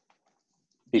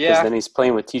because then he's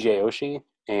playing with TJ Oshie,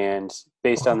 and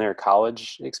based on their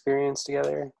college experience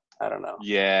together, I don't know.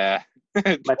 Yeah. Might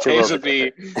be a Taves little would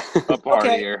be bit a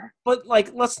partier. But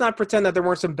like, let's not pretend that there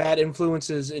weren't some bad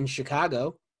influences in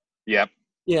Chicago. Yep.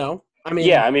 I mean,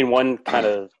 yeah, I mean, one kind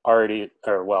of already,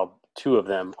 or well, 2 of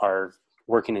them are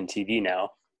working in TV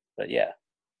now, but yeah.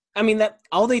 I mean, that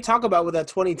all they talk about with that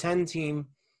 2010 team,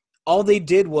 all they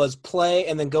did was play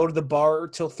and then go to the bar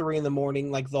till 3 a.m,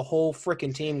 like the whole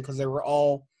freaking team, because they were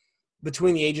all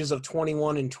between the ages of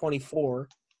 21 and 24.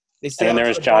 They stayed And then out there to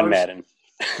was the John bars. Madden.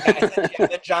 And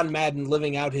then John Madden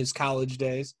living out his college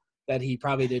days that he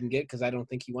probably didn't get because I don't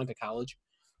think he went to college.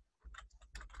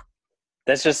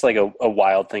 That's just like a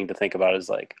wild thing to think about, is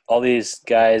like all these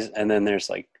guys, and then there's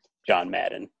like John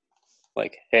Madden.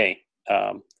 Like, hey,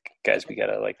 guys, we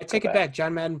gotta like. I take it back.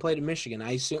 John Madden played at Michigan.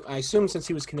 I assume since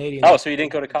he was Canadian. Oh, so you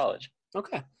didn't go to college?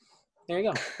 Okay, there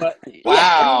you go. But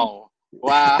Wow.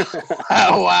 Wow.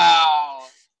 Wow.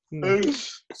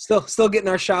 still getting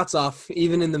our shots off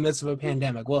even in the midst of a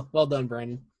pandemic. Well done,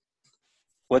 Brandon.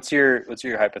 What's your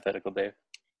hypothetical, Dave?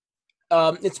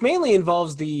 It's mainly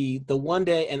involves the one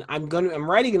day, and I'm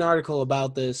writing an article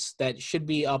about this that should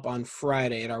be up on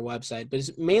Friday at our website, but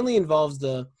it mainly involves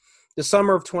the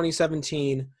summer of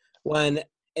 2017 when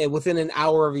within an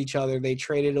hour of each other they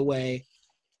traded away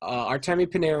Artemi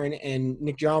Panarin and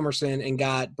Nick Hjalmarsson and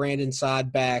got Brandon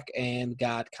Saad back and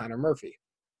got Connor Murphy.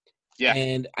 Yeah.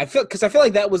 And I feel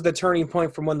like that was the turning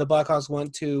point from when the Blackhawks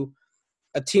went to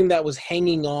a team that was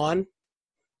hanging on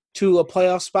to a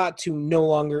playoff spot to no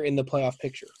longer in the playoff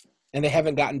picture, and they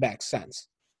haven't gotten back since.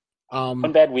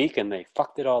 One bad week and they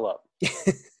fucked it all up.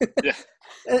 Yeah.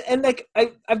 And like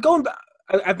I've gone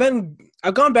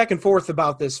back and forth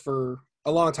about this for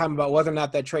a long time about whether or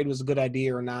not that trade was a good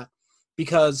idea or not,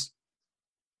 because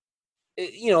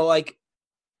like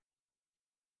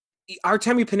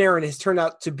Artemi Panarin has turned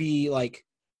out to be like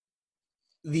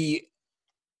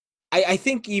I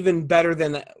think even better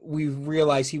than we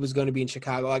realized he was going to be in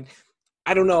Chicago. Like,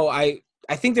 I don't know. I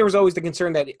think there was always the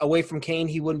concern that away from Kane,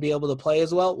 he wouldn't be able to play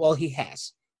as well. Well, he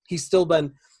has. He's still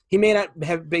been – he may not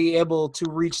have been able to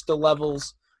reach the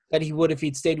levels that he would if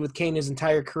he'd stayed with Kane his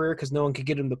entire career because no one could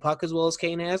get him the puck as well as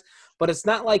Kane has. But it's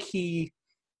not like he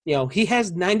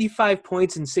has 95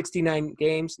 points in 69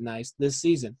 games. Nice. This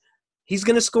season. He's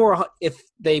going to score – if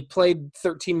they played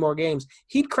 13 more games,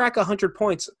 he'd crack 100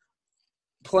 points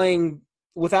playing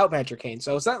without Patrick Kane.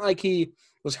 So it's not like he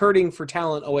was hurting for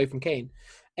talent away from Kane.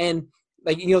 And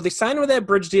they signed him with that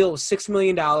bridge deal of $6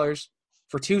 million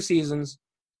for 2 seasons.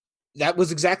 That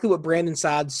was exactly what Brandon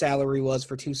Saad's salary was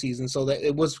for 2 seasons. So that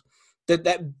it was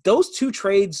that those 2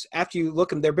 trades, after you look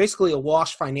them, they're basically a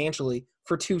wash financially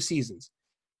for 2 seasons.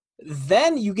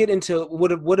 Then you get into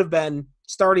would have been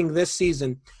starting this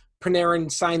season.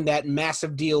 Panarin signed that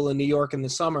massive deal in New York in the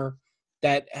summer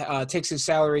that takes his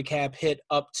salary cap hit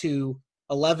up to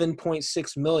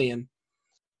 $11.6 million.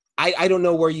 I don't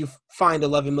know where you find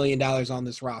 $11 million on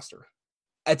this roster.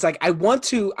 It's like I want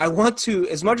to,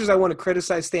 as much as I want to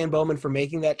criticize Stan Bowman for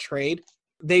making that trade,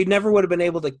 they never would have been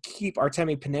able to keep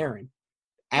Artemi Panarin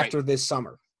after this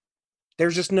summer.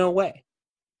 There's just no way.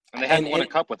 And they hadn't won a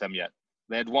cup with him yet.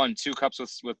 They had won 2 cups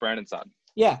with Brandon Saad.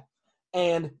 Yeah.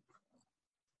 And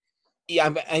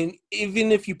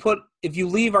even if you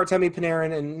leave Artemi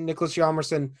Panarin and Nicholas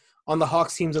Hjalmarsson on the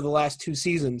Hawks teams of the last 2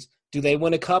 seasons, do they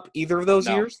win a cup either of those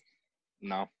years?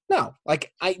 No.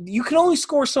 Like you can only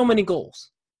score so many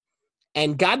goals,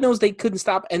 and God knows they couldn't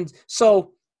stop. And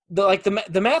so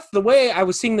the math, the way I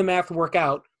was seeing the math work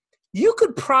out, you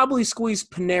could probably squeeze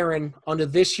Panarin onto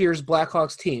this year's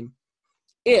Blackhawks team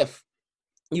if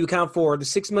you account for the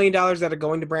 $6 million that are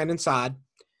going to Brandon Saad,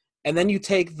 and then you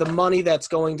take the money that's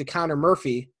going to Connor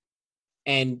Murphy,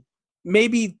 and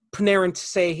maybe Panarin, to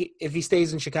say if he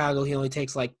stays in Chicago, he only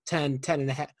takes like 10 and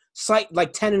a half,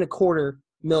 like 10 and a quarter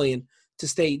million to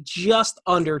stay just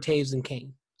under Taves and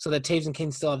Kane, so that Taves and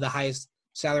Kane still have the highest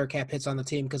salary cap hits on the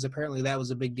team, because apparently that was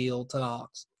a big deal to the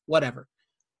Hawks. Whatever.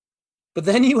 But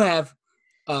then you have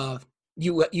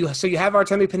you have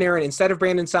Artemi Panarin instead of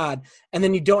Brandon Saad, and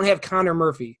then you don't have Connor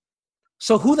Murphy.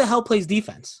 So who the hell plays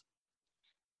defense?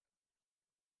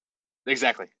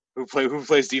 Exactly. Who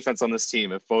plays defense on this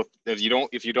team? If you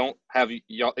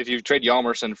trade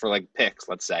Hjalmarsson for like picks,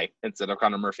 let's say, instead of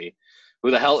Connor Murphy,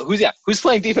 who's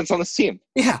playing defense on this team?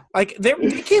 Yeah, like they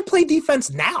can't play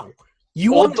defense now.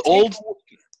 You want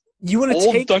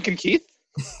to take Duncan Keith?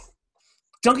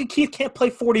 Duncan Keith can't play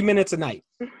 40 minutes a night.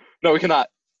 No, he cannot.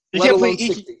 He can't play.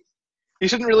 He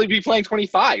shouldn't really be playing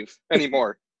 25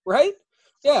 anymore. Right?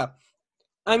 Yeah.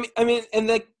 I mean, and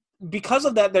like because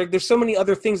of that, there's so many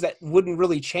other things that wouldn't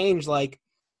really change. Like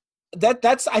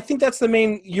that's I think that's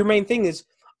your main thing is,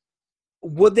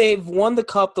 would they have won the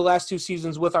cup the last 2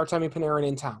 seasons with Artemi Panarin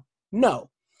in town? No.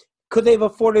 Could they have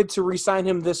afforded to re-sign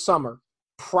him this summer?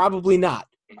 Probably not.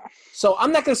 So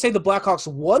I'm not going to say the Blackhawks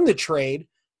won the trade,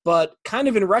 but kind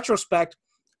of in retrospect,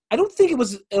 I don't think it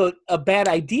was a bad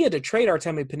idea to trade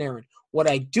Artemi Panarin. What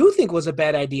I do think was a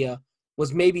bad idea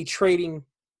was maybe getting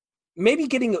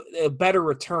a better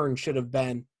return should have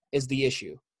been is the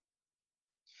issue.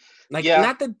 Like,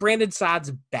 not that Brandon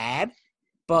Saad's bad,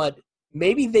 but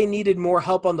maybe they needed more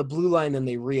help on the blue line than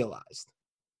they realized.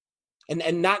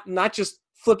 And not just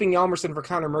flipping Hjalmarsson for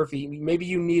Connor Murphy. Maybe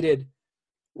you needed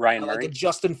Ryan Murray, like a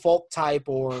Justin Falk type,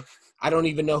 or I don't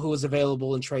even know who was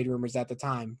available in trade rumors at the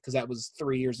time because that was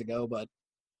 3 years ago. But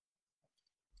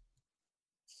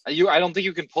I don't think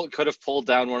you could have pulled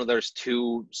down one of those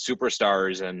 2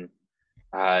 superstars and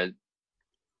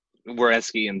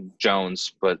Werenski and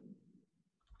Jones, but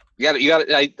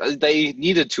they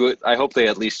needed to. I hope they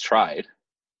at least tried.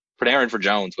 Panarin for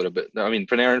Jones would have been. I mean,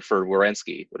 Panarin for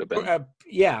Werenski would have been.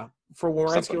 For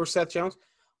Werenski or Seth Jones.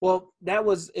 Well, it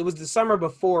was the summer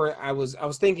before. I was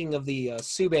thinking of the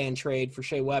Subban trade for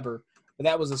Shea Weber, but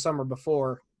that was the summer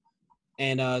before.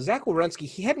 And Zach Werenski,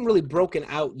 he hadn't really broken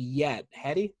out yet,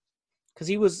 had he? Because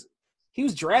he was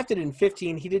drafted in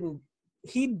 2015.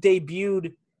 He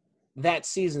debuted that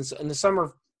season. So in the summer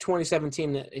of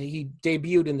 2017, he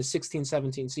debuted in the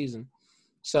 16-17 season.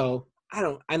 So I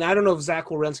don't know if Zach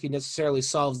Werenski necessarily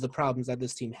solves the problems that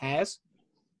this team has.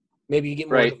 Maybe you get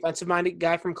more defensive-minded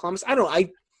guy from Columbus. I don't know.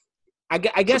 I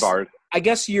guess Shepard.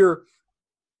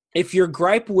 if your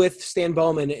gripe with Stan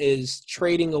Bowman is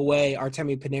trading away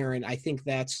Artemi Panarin, I think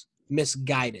that's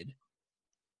misguided.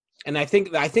 And I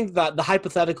think that the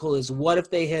hypothetical is, what if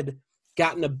they had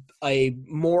gotten a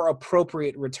more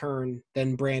appropriate return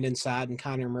than Brandon Saad and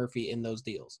Connor Murphy in those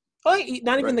deals? Oh,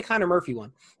 not even the Connor Murphy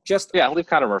one. Just leave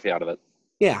Connor Murphy out of it.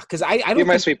 Yeah, because I don't. You're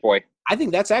my sweet boy. I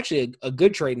think that's actually a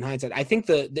good trade in hindsight. I think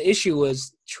the issue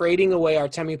was trading away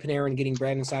Artemi Panarin and getting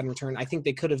Brandon Saad in return. I think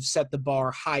they could have set the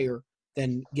bar higher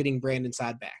than getting Brandon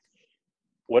Saad back.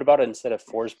 What about instead of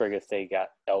Forsberg if they got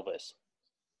Elvis?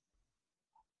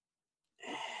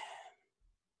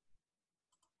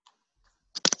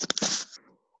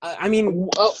 I mean,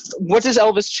 what does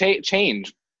Elvis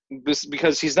change?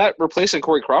 Because he's not replacing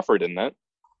Corey Crawford in that.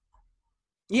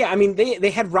 Yeah, I mean, they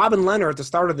had Robin Lehner at the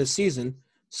start of the season,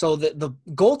 so the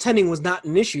goaltending was not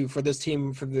an issue for this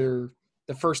team for the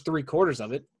first 3 quarters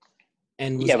of it.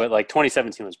 And but like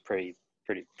 2017 was pretty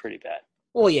bad.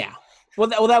 Well, yeah. Well,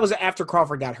 that was after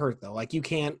Crawford got hurt, though. Like, you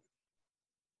can't.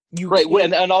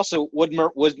 And also, would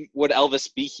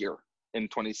Elvis be here in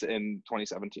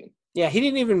 2017? Yeah, he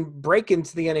didn't even break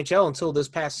into the NHL until this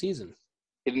past season.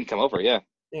 He didn't come over, yeah.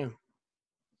 Yeah.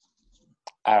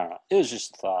 I don't know. It was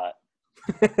just a thought.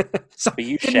 Sorry, but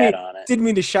you shat on it. Didn't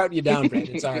mean to shout you down,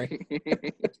 Brandon. Sorry.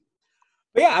 But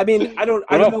yeah, I mean, I don't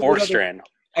know. Borstrand?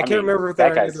 I can't remember if there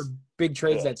were any other big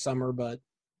trades that summer, but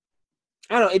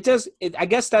I don't know. It does. I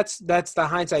guess that's the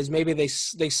hindsight. Maybe they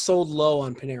sold low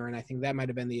on Panarin. I think that might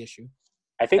have been the issue.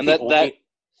 I think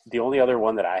the only other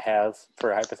one that I have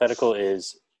for a hypothetical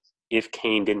is if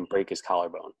Kane didn't break his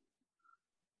collarbone.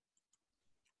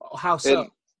 How so?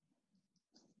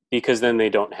 Because then they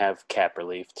don't have cap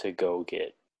relief to go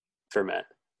get Vermette.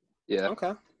 Yeah.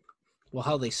 Okay. Well,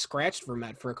 how they scratched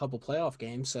Vermette for a couple playoff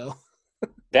games, so.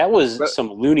 That was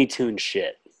some Looney Tune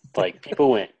shit. Like,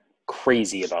 people went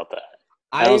crazy about that.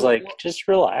 I was like, just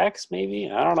relax,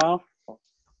 maybe. I don't know.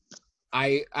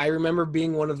 I remember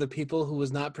being one of the people who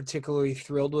was not particularly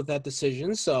thrilled with that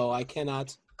decision, so I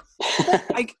cannot.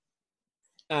 I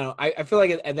don't know. I feel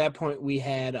like at that point we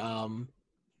had.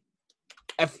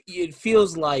 It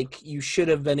feels like you should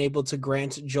have been able to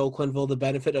grant Joel Quenneville the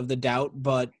benefit of the doubt,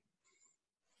 but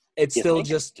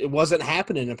it wasn't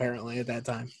happening apparently at that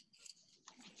time.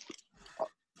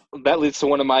 That leads to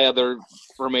one of my other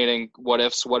remaining what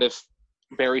ifs. What if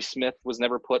Barry Smith was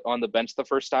never put on the bench the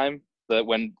first time?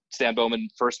 When Stan Bowman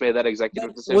first made that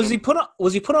executive decision, was he put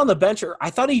on the bench, or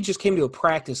I thought he just came to a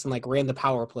practice and ran the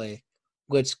power play,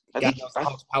 which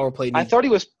power play. I thought he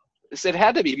was. It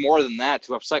had to be more than that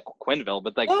to upset Quenneville,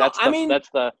 but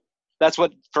that's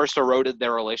what first eroded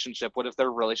their relationship. What if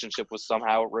their relationship was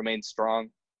somehow remained strong?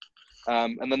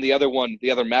 And then the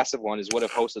other massive one is what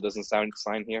if Hossa doesn't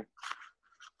sign here?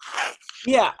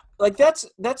 Yeah, that's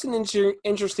an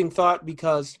interesting thought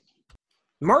because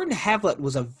Martin Havlat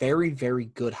was a very, very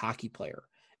good hockey player,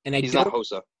 and he's not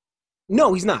Hossa.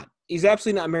 No, he's not. He's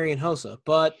absolutely not Marian Hossa.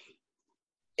 But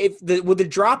would the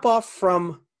drop off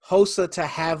from Hossa to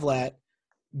Havlat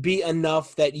be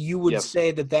enough that you would say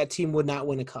that team would not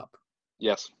win a cup?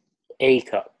 Yes. A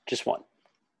cup, just one.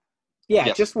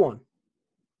 Yeah, just one.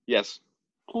 Yes.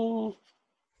 I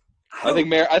think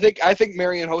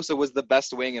Marian Hossa was the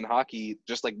best wing in hockey,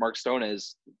 just like Mark Stone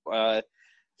is,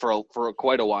 for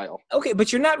quite a while. Okay,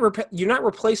 but you're not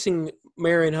replacing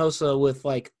Marian Hossa with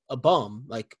a bum.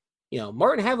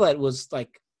 Martin Havlat was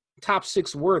top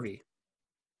 6 worthy.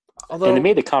 And they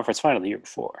made the conference final the year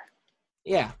before.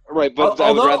 Yeah, right. But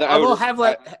although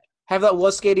Havlat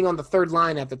was skating on the third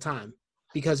line at the time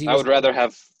because I would rather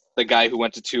have the guy who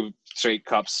went to 2 straight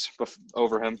cups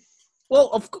over him. Well,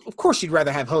 of course you'd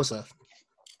rather have Hossa.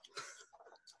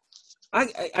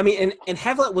 I mean, and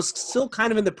Havlat was still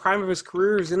kind of in the prime of his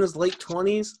career. He was in his late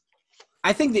 20s.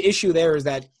 I think the issue there is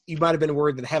that you might have been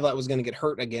worried that Havlat was going to get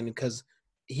hurt again because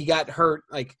he got hurt.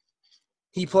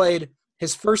 He played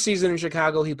his first season in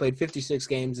Chicago, he played 56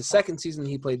 games. The second season,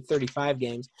 he played 35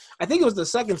 games. I think it was the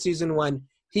second season when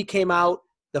he came out,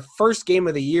 the first game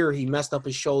of the year, he messed up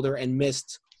his shoulder and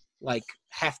missed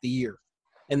half the year.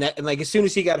 And as soon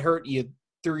as he got hurt, you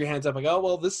threw your hands up oh,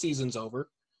 well, this season's over.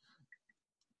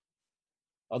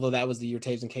 Although that was the year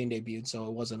Taves and Kane debuted, so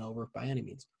it wasn't over by any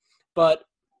means. But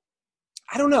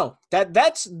I don't know.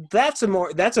 That's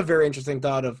a very interesting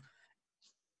thought of.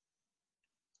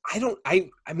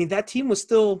 I mean that team was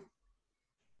still.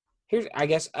 Here's I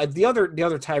guess the other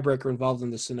tiebreaker involved in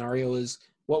this scenario is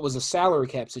what was a salary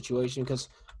cap situation because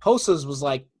Hossa's was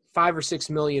 $5 or $6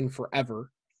 million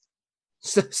forever.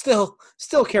 Still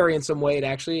carrying some weight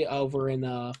actually over in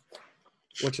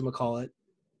whatchamacallit,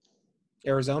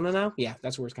 Arizona now. Yeah,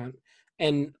 that's where it's kind of.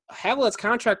 And Havlet's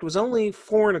contract was only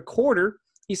 $4.25.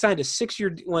 He signed a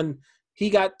 6-year when he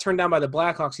got turned down by the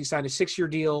Blackhawks. He signed a 6-year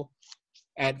deal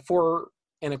at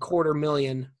 $4.25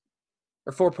 million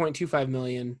or $4.25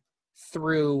 million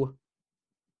through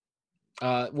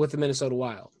with the Minnesota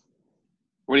Wild.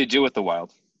 What do you do with the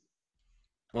Wild?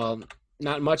 Well,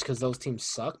 not much because those teams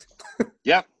sucked.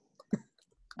 Yeah.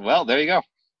 Well, there you go.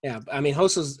 Yeah, I mean,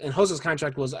 Hosa's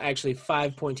contract was actually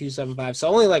 $5.275, so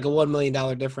only like a $1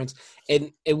 million difference.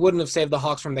 And it wouldn't have saved the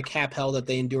Hawks from the cap hell that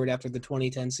they endured after the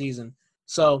 2010 season.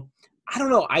 So I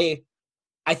don't know. I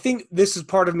think this is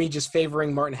part of me just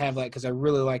favoring Martin Havlat because I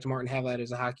really liked Martin Havlat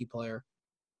as a hockey player.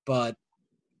 But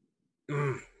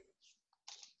I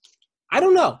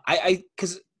don't know.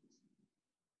 Because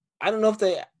I don't know if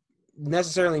they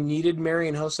necessarily needed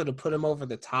Marian Hossa to put him over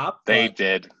the top. They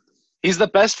did. He's the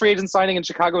best free agent signing in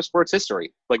Chicago sports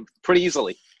history, like pretty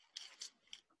easily.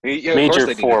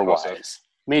 Major four-wise.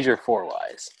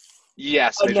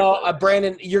 Yes.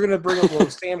 Brandon, you're going to bring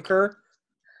up Sam Kerr?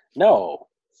 No.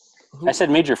 I said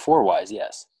major four-wise,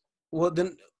 yes. Well,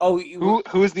 then, who is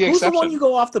the who's exception? Who's the one you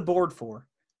go off the board for?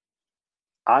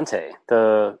 Ante,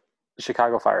 the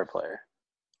Chicago Fire player.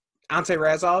 Ante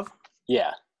Razov?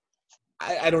 Yeah.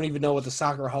 I don't even know what the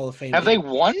Soccer Hall of Fame Have is. they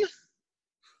won?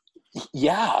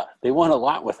 Yeah, they won a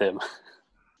lot with him.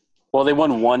 Well, they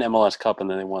won one MLS Cup, and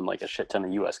then they won like a shit ton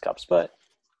of U.S. Cups. But,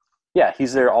 yeah,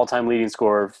 he's their all-time leading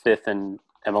scorer, 5th in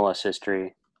MLS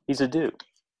history. He's a dude.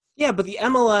 Yeah, but the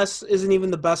MLS isn't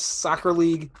even the best soccer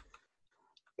league.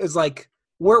 It's like,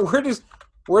 where does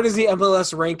the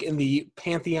MLS rank in the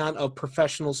pantheon of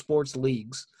professional sports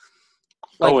leagues?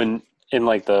 Like, in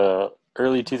like the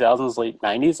early 2000s, late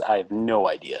 90s? I have no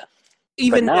idea.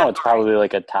 Even but now it's probably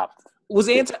like a top. Was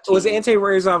Ante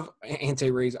Razov?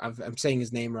 I'm saying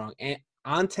his name wrong.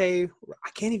 Ante, I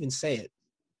can't even say it.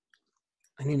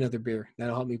 I need another beer.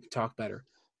 That'll help me talk better.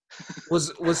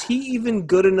 Was he even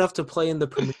good enough to play in the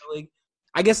Premier League?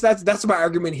 I guess that's my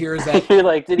argument here. Is that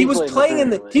like, he was playing in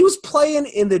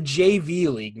the JV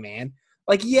league, man.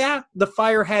 Like, yeah, the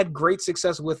Fire had great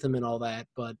success with him and all that,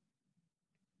 but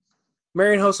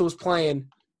Marian Hossa was playing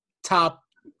top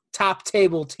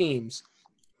table teams.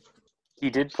 He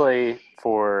did play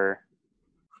for.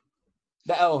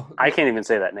 I can't even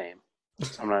say that name.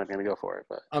 I'm not going to go for it.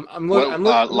 But I'm looking.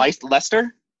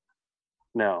 Leicester?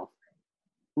 No,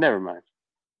 never mind.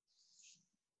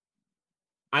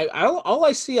 All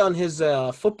I see on his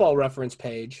football reference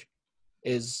page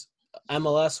is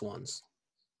MLS ones.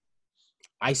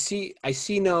 I see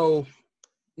no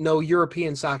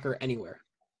European soccer anywhere,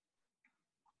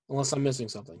 unless I'm missing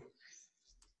something.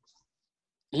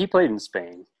 He played in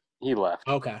Spain. He left.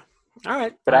 Okay. All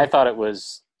right. But I thought it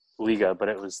was Liga, but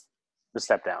it was the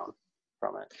step down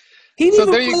from it. He didn't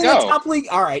even play in the top league.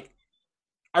 All right.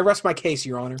 I rest my case,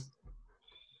 Your Honor.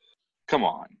 Come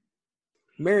on.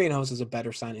 Marian Hossa is a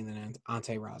better signing than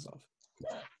Ante Razov.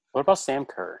 What about Sam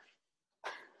Kerr?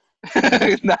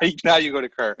 now you go to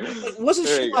Kerr. Wasn't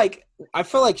she like – I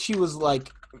feel like she was like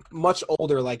much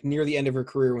older, like near the end of her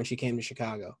career when she came to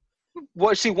Chicago.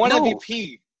 Well, she won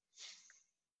MVP.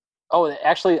 Oh,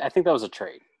 actually, I think that was a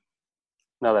trade.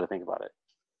 Now that I think about it.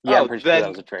 Yeah, I'm pretty sure that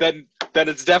was a trade. Then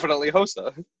it's definitely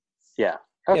Hossa. Yeah.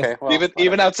 Okay. Yes. Well,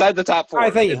 even outside the top 4. All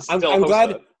right, thank you.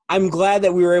 I'm glad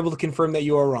that we were able to confirm that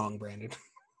you are wrong, Brandon.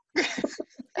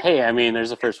 Hey, I mean,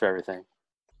 there's a first for everything.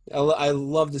 I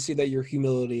love to see that your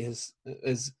humility has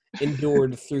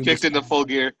endured through. Kicked into full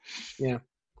gear. Yeah.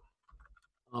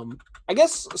 I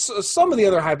guess some of the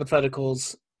other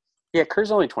hypotheticals. Yeah,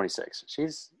 Kerr's only 26.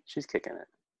 She's kicking it.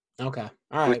 Okay.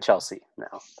 All right. With Chelsea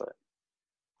now, but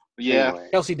yeah. Anyway.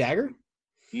 Chelsea Dagger?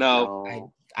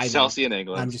 No. I Chelsea in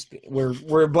England. We're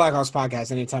a Blackhawks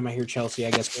podcast. Anytime I hear Chelsea,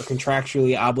 I guess we're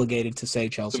contractually obligated to say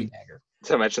Chelsea Dagger.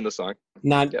 To mention the song.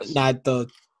 Not the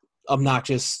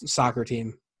obnoxious soccer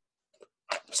team.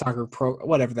 Soccer pro,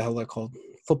 whatever the hell they're called.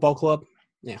 Football club?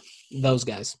 Yeah. Those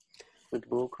guys.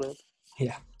 Football club?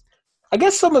 Yeah. I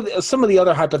guess some of the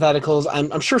other hypotheticals,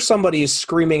 I'm sure somebody is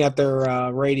screaming at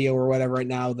their radio or whatever right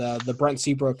now. The Brent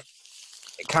Seabrook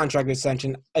contract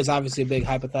extension is obviously a big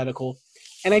hypothetical.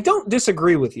 And I don't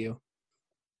disagree with you,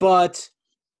 but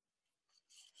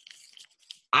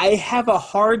I have a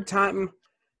hard time.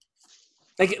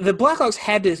 Like, the Blackhawks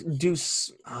had to do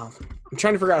I'm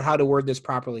trying to figure out how to word this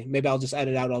properly. Maybe I'll just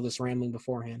edit out all this rambling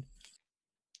beforehand.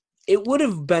 It would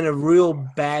have been a real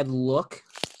bad look,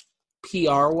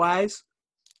 PR-wise,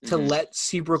 to let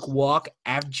Seabrook walk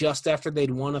just after they'd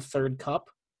won a third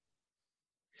cup.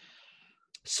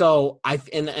 So I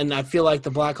feel like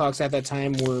the Blackhawks at that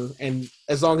time were, and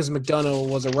as long as McDonough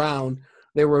was around,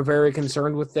 they were very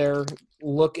concerned with their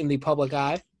look in the public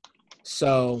eye.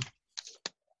 So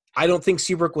I don't think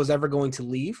Seabrook was ever going to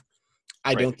leave. I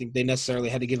Right. don't think they necessarily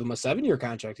had to give him a 7-year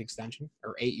contract extension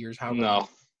or 8 years. However. No.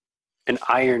 An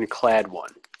ironclad one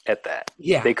at that.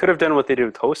 Yeah. They could have done what they did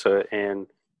with Hossa and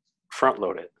front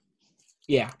load it.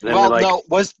 Yeah. Then Well, they're like, no,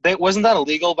 wasn't that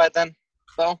illegal by then,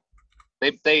 though?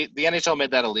 The NHL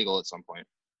made that illegal at some point,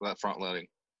 that front loading.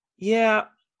 Yeah.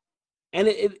 And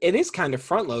it is kind of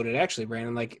front loaded, actually,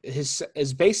 Brandon. Like his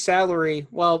base salary,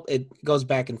 well, it goes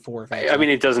back and forth. I mean,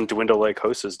 it doesn't dwindle like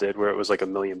Hossa's did, where it was like $1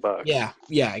 million.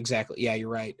 Yeah, exactly. Yeah, you're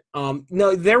right.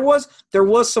 No, there was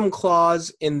some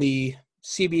clause in the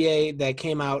CBA that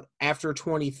came out after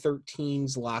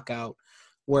 2013's lockout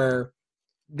where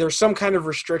there's some kind of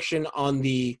restriction on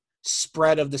the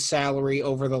spread of the salary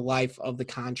over the life of the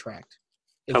contract.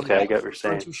 Okay, I get what you're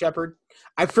saying. To Shepard.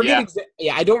 I forget.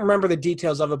 I don't remember the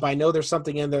details of it, but I know there's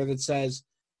something in there that says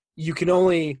your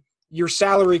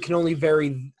salary can only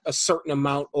vary a certain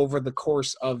amount over the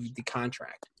course of the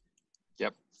contract.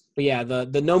 Yep. But yeah,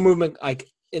 the no movement, like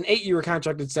an 8-year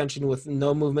contract extension with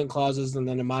no movement clauses and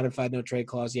then a modified no trade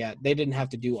clause. Yeah, they didn't have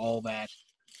to do all that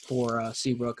for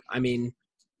Seabrook. I mean,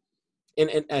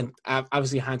 and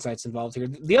obviously hindsight's involved here.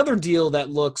 The other deal that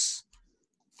looks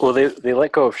well, they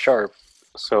let go of Sharp,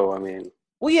 so I mean.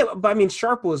 Well, yeah, but I mean,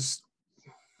 Sharp was.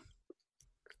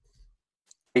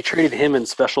 They traded him and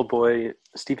special boy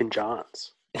Stephen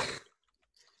Johns.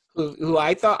 who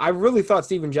I really thought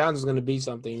Stephen Johns was going to be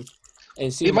something.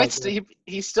 And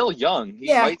he's still young.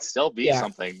 He might still be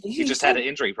something. He just had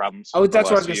injury problems. Oh, that's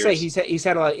what I was going to say. He's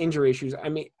had a lot of injury issues. I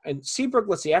mean, and Seabrook,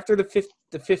 let's see, after the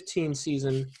 15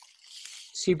 season,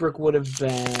 Seabrook would have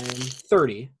been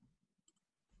 30.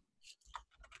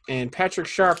 And Patrick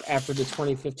Sharp, after the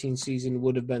 2015 season,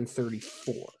 would have been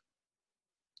 34.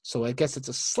 So I guess it's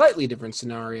a slightly different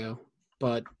scenario.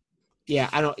 But, yeah,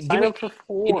 I don't – Sign him for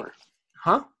 4.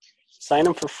 Huh? Sign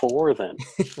him for 4 then.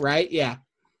 Right, yeah.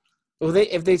 Well,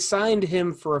 if they signed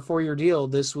him for a 4-year deal,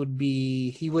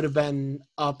 he would have been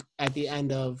up at the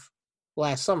end of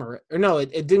last summer. Or no,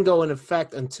 it didn't go in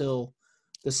effect until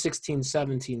the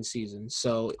 16-17 season.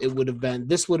 So this would have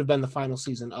been the final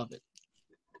season of it.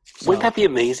 So, wouldn't that be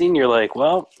amazing? You're like,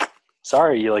 well,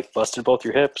 sorry, you like busted both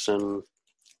your hips and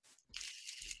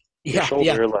your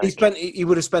shoulder. Like, he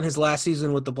would have spent his last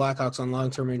season with the Blackhawks on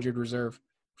long-term injured reserve.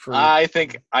 I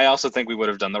also think we would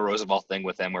have done the Roosevelt thing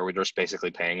with him, where we're just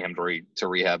basically paying him to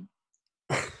rehab.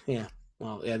 Yeah,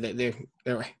 well, yeah, they're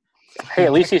hey,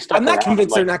 at least he's stuck. I'm not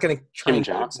convinced they're not going to try Kim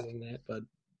doing that, but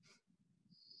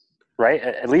right,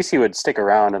 at least he would stick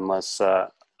around unless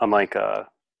unlike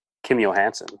Kim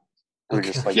Johansson. Who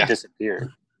just disappeared.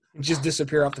 Just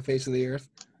disappear off the face of the earth.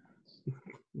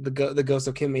 The ghost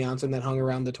of Kim Johansson that hung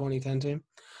around the 2010 team.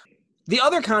 The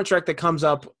other contract that comes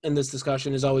up in this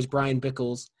discussion is always Brian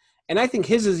Bickles. And I think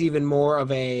his is even more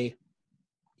of a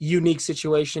unique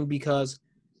situation because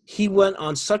he went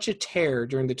on such a tear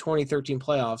during the 2013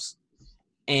 playoffs.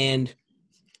 And,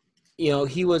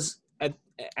 he was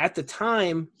at the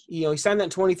time, he signed that in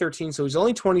 2013, so he's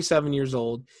only 27 years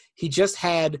old. He just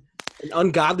had an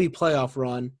ungodly playoff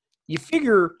run. You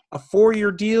figure a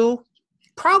 4-year deal,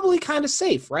 probably kind of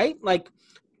safe, right? Like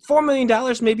 $4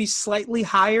 million, maybe slightly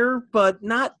higher, but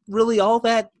not really all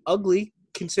that ugly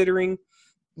considering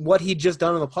what he'd just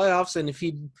done in the playoffs. And if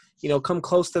he'd, come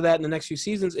close to that in the next few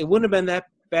seasons, it wouldn't have been that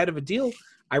bad of a deal.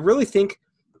 I really think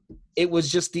it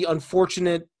was just the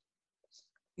unfortunate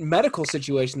medical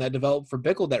situation that developed for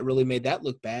Bickle that really made that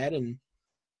look bad. And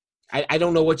I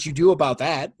don't know what you do about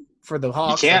that for the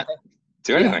Hawks. You can't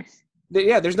do anything.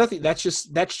 Yeah, there's nothing. That's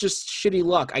just shitty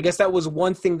luck. I guess that was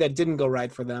one thing that didn't go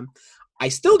right for them. I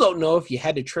still don't know if you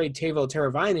had to trade Teuvo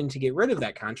Teravainen to get rid of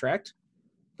that contract,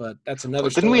 but that's another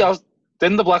story.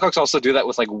 Didn't the Blackhawks also do that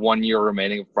with like 1 year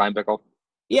remaining of Brian Bickle?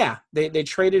 Yeah, they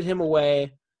traded him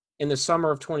away in the summer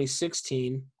of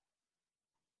 2016,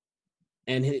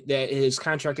 and his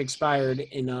contract expired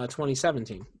in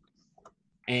 2017.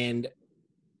 And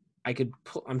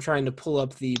I'm trying to pull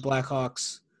up the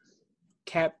Blackhawks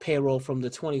cap payroll from the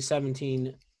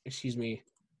 2017,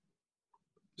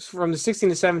 from the 16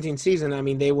 to 17 season. I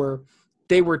mean, they were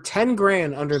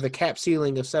 $10,000 under the cap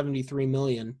ceiling of $73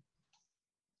 million.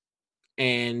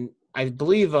 And I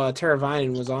believe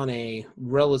Teravainen was on a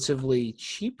relatively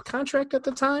cheap contract at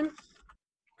the time.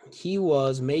 He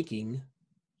was making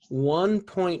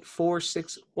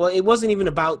 1.46. Well, it wasn't even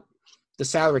about the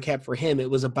salary cap for him.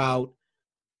 It was about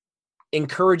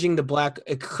encouraging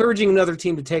another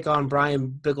team to take on Brian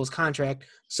Bickle's contract.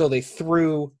 So they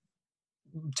threw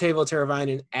Teuvo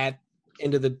Teravainen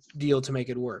into the deal to make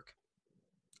it work.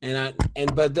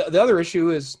 But the other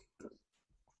issue is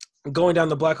going down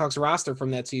the Blackhawks roster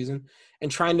from that season and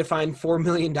trying to find $4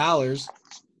 million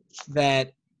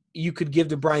that you could give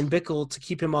to Brian Bickle to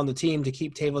keep him on the team to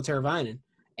keep Teuvo Teravainen.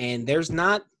 And there's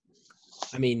not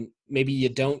 – I mean, maybe you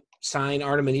don't sign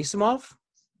Artem Anisimov.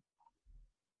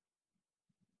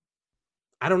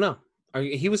 I don't know.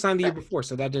 He was signed the year before,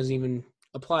 so that doesn't even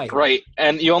apply here. Right,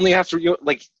 and you only have to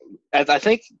I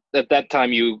think at that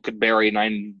time you could bury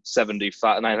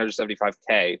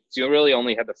 $975K. So you really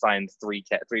only had to find $3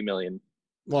 million.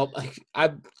 Well,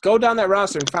 I go down that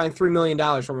roster and find $3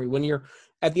 million for me. When you're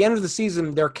at the end of the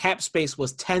season, their cap space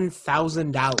was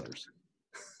 $10,000.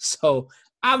 So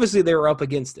obviously they were up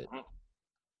against it.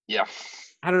 Yeah,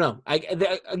 I don't know.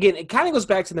 Again, it kind of goes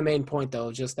back to the main point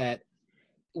though, just that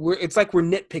it's like we're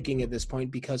nitpicking at this point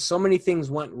because so many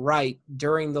things went right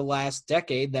during the last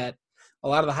decade that a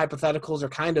lot of the hypotheticals are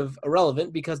kind of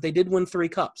irrelevant because they did win 3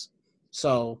 cups.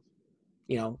 So,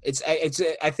 it's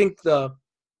I think the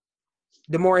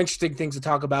more interesting things to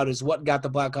talk about is what got the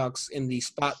Blackhawks in the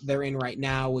spot they're in right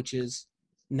now, which is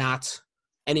not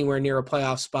anywhere near a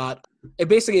playoff spot. It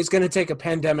basically is going to take a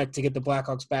pandemic to get the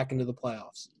Blackhawks back into the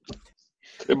playoffs.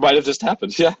 It might have just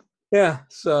happened. Yeah. Yeah.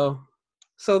 So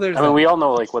there's. I mean, we all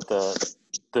know what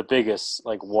the biggest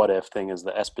what if thing is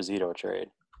the Esposito trade.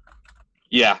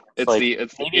 Yeah, it's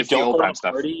the old time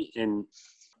stuff. And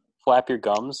flap your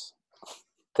gums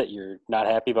that you're not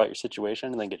happy about your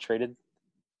situation and then get traded.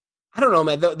 I don't know,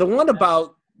 man. The one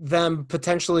about them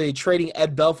potentially trading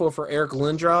Ed Belfour for Eric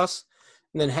Lindros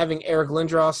and then having Eric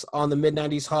Lindros on the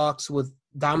mid-90s Hawks with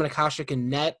Dominik Hasek in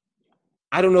net.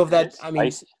 I don't know if that – I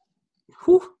mean – spicy.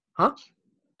 Huh?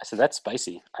 I said that's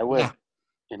spicy. I would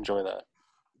enjoy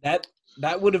that.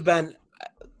 That would have been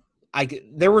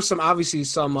there were obviously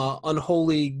some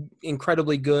unholy,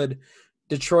 incredibly good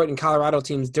Detroit and Colorado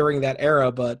teams during that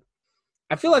era, but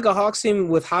I feel like a Hawks team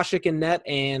with Hasek in net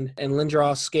and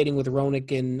Lindros skating with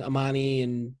Roenick and Amani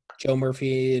and Joe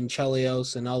Murphy and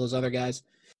Chelios and all those other guys,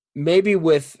 maybe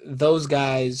with those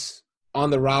guys on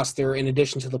the roster in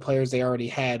addition to the players they already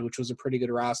had, which was a pretty good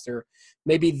roster,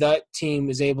 maybe that team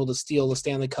is able to steal the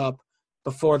Stanley Cup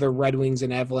before the Red Wings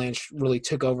and Avalanche really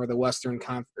took over the Western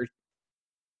Conference.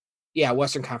 Yeah,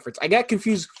 Western Conference. I get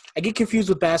confused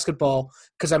with basketball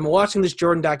because I'm watching this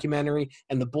Jordan documentary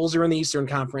and the Bulls are in the Eastern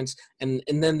Conference and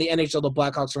then the NHL, the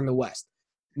Blackhawks are in the West.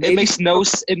 It makes no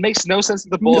sense that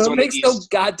the Bulls are in the East. It makes no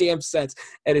goddamn sense,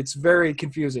 and it's very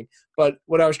confusing. But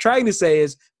what I was trying to say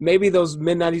is maybe those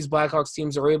mid-90s Blackhawks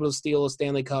teams are able to steal a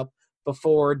Stanley Cup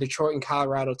before Detroit and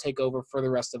Colorado take over for the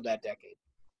rest of that decade.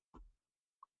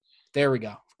 There we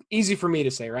go. Easy for me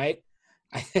to say, right?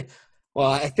 Well,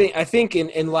 I think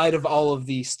in light of all of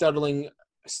the stuttling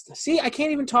 – see, I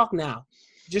can't even talk now.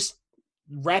 Just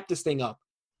wrap this thing up.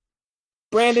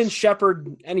 Brandon,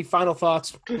 Shepard, any final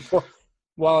thoughts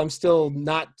while I'm still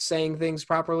not saying things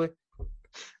properly?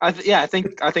 I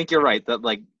think you're right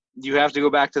that you have to go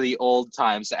back to the old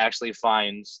times to actually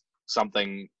find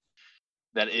something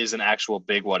that is an actual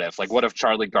big what if. What if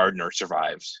Charlie Gardner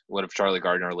survived? What if Charlie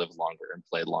Gardner lived longer and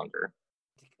played longer?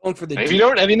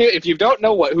 If you don't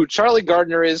know who Charlie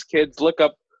Gardner is, kids, look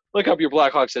up your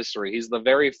Blackhawks history. He's the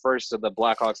very first of the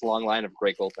Blackhawks long line of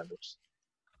great goaltenders.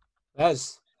 That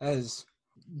is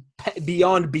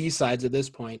beyond B-sides at this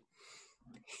point.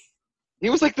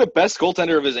 He was the best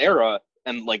goaltender of his era,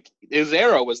 and his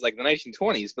era was the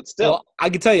 1920s, but still. Well, I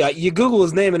can tell you Google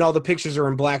his name and all the pictures are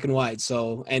in black and white.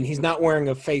 So, and he's not wearing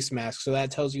a face mask, so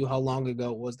that tells you how long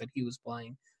ago it was that he was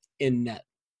playing in net.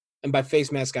 And by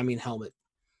face mask, I mean helmet.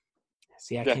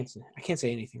 See, I can't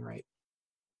say anything right.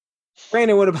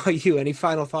 Brandon, what about you? Any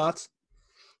final thoughts?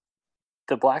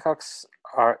 The Blackhawks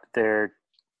their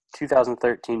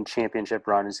 2013 championship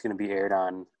run is going to be aired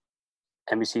on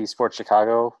NBC Sports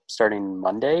Chicago starting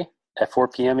Monday at 4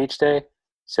 p.m. each day.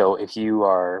 So if you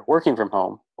are working from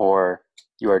home or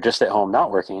you are just at home not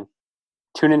working,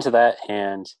 tune into that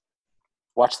and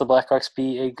watch the Blackhawks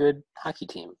be a good hockey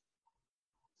team.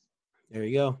 There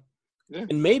you go. Yeah.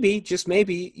 And maybe, just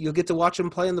maybe, you'll get to watch them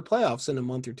play in the playoffs in a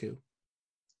month or two.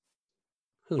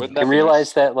 And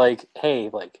realize that,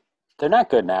 hey, they're not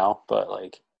good now, but,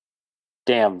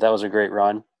 damn, that was a great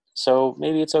run. So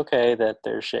maybe it's okay that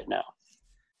they're shit now.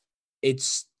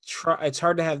 It's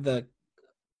hard to have the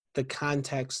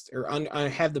context or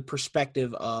have the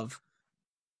perspective of,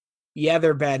 yeah,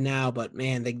 they're bad now, but,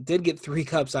 man, they did get 3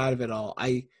 cups out of it all.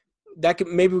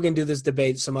 Maybe we can do this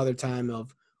debate some other time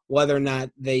of whether or not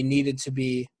they needed to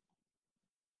be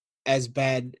as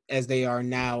bad as they are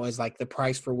now as the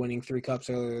price for winning 3 cups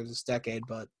earlier this decade.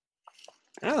 But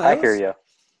I hear you.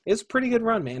 It's a pretty good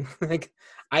run, man.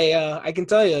 I can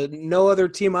tell you, no other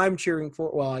team I'm cheering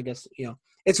for. Well, I guess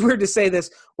it's weird to say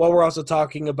this while we're also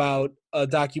talking about a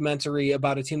documentary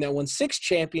about a team that won 6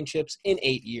 championships in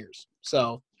 8 years.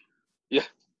 So yeah,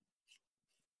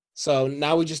 So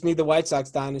now we just need the White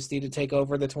Sox dynasty to take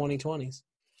over the 2020s.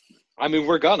 I mean,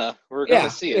 we're gonna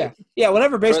see it. Yeah.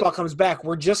 Whenever baseball comes back,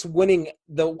 we're just winning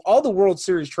all the World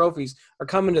Series trophies are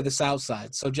coming to the South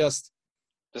Side. So just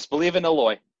believe in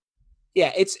Eloy.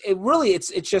 Yeah, it's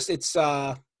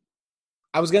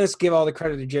I was gonna give all the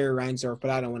credit to Jerry Reinsdorf,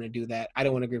 but I don't want to do that. I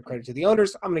don't want to give credit to the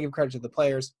owners. I'm gonna give credit to the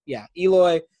players. Yeah,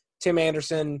 Eloy, Tim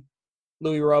Anderson,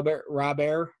 Louis Robert.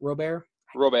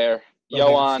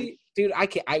 Yohan. Dude,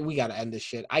 we gotta end this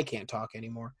shit. I can't talk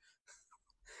anymore.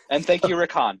 And thank you,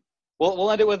 Rick Hahn. We'll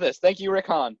end it with this. Thank you, Rick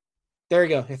Hahn. There you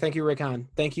go. Thank you, Rick Hahn.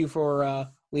 Thank you for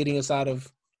leading us out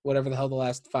of whatever the hell the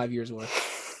last 5 years were.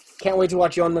 Can't wait to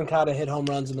watch Yohan Moncada hit home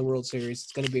runs in the World Series.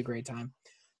 It's going to be a great time.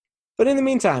 But in the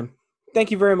meantime,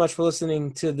 thank you very much for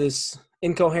listening to this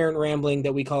incoherent rambling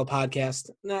that we call a podcast.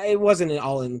 No, it wasn't an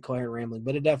all incoherent rambling,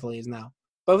 but it definitely is now.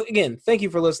 But again, thank you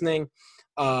for listening.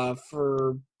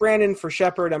 For Brandon, for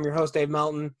Shepard, I'm your host, Dave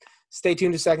Melton. Stay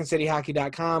tuned to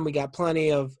SecondCityHockey.com. We got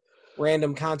plenty of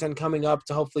random content coming up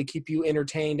to hopefully keep you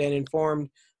entertained and informed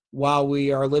while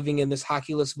we are living in this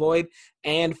hockeyless void.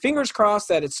 And fingers crossed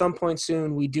that at some point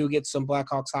soon we do get some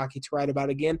Blackhawks hockey to write about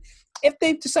again. If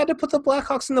they decide to put the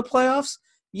Blackhawks in the playoffs,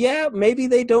 yeah, maybe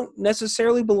they don't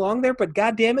necessarily belong there, but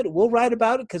goddamn it, we'll write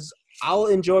about it because I'll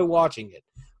enjoy watching it.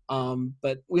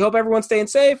 But we hope everyone's staying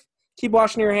safe. Keep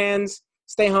washing your hands.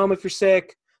 Stay home if you're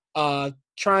sick.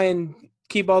 Try and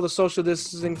keep all the social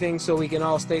distancing things so we can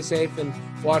all stay safe and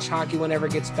watch hockey whenever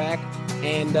it gets back.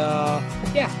 And,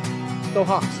 yeah, go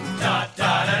Hawks. Da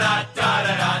da da da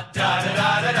da da da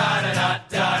da da da da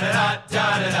da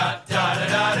da da da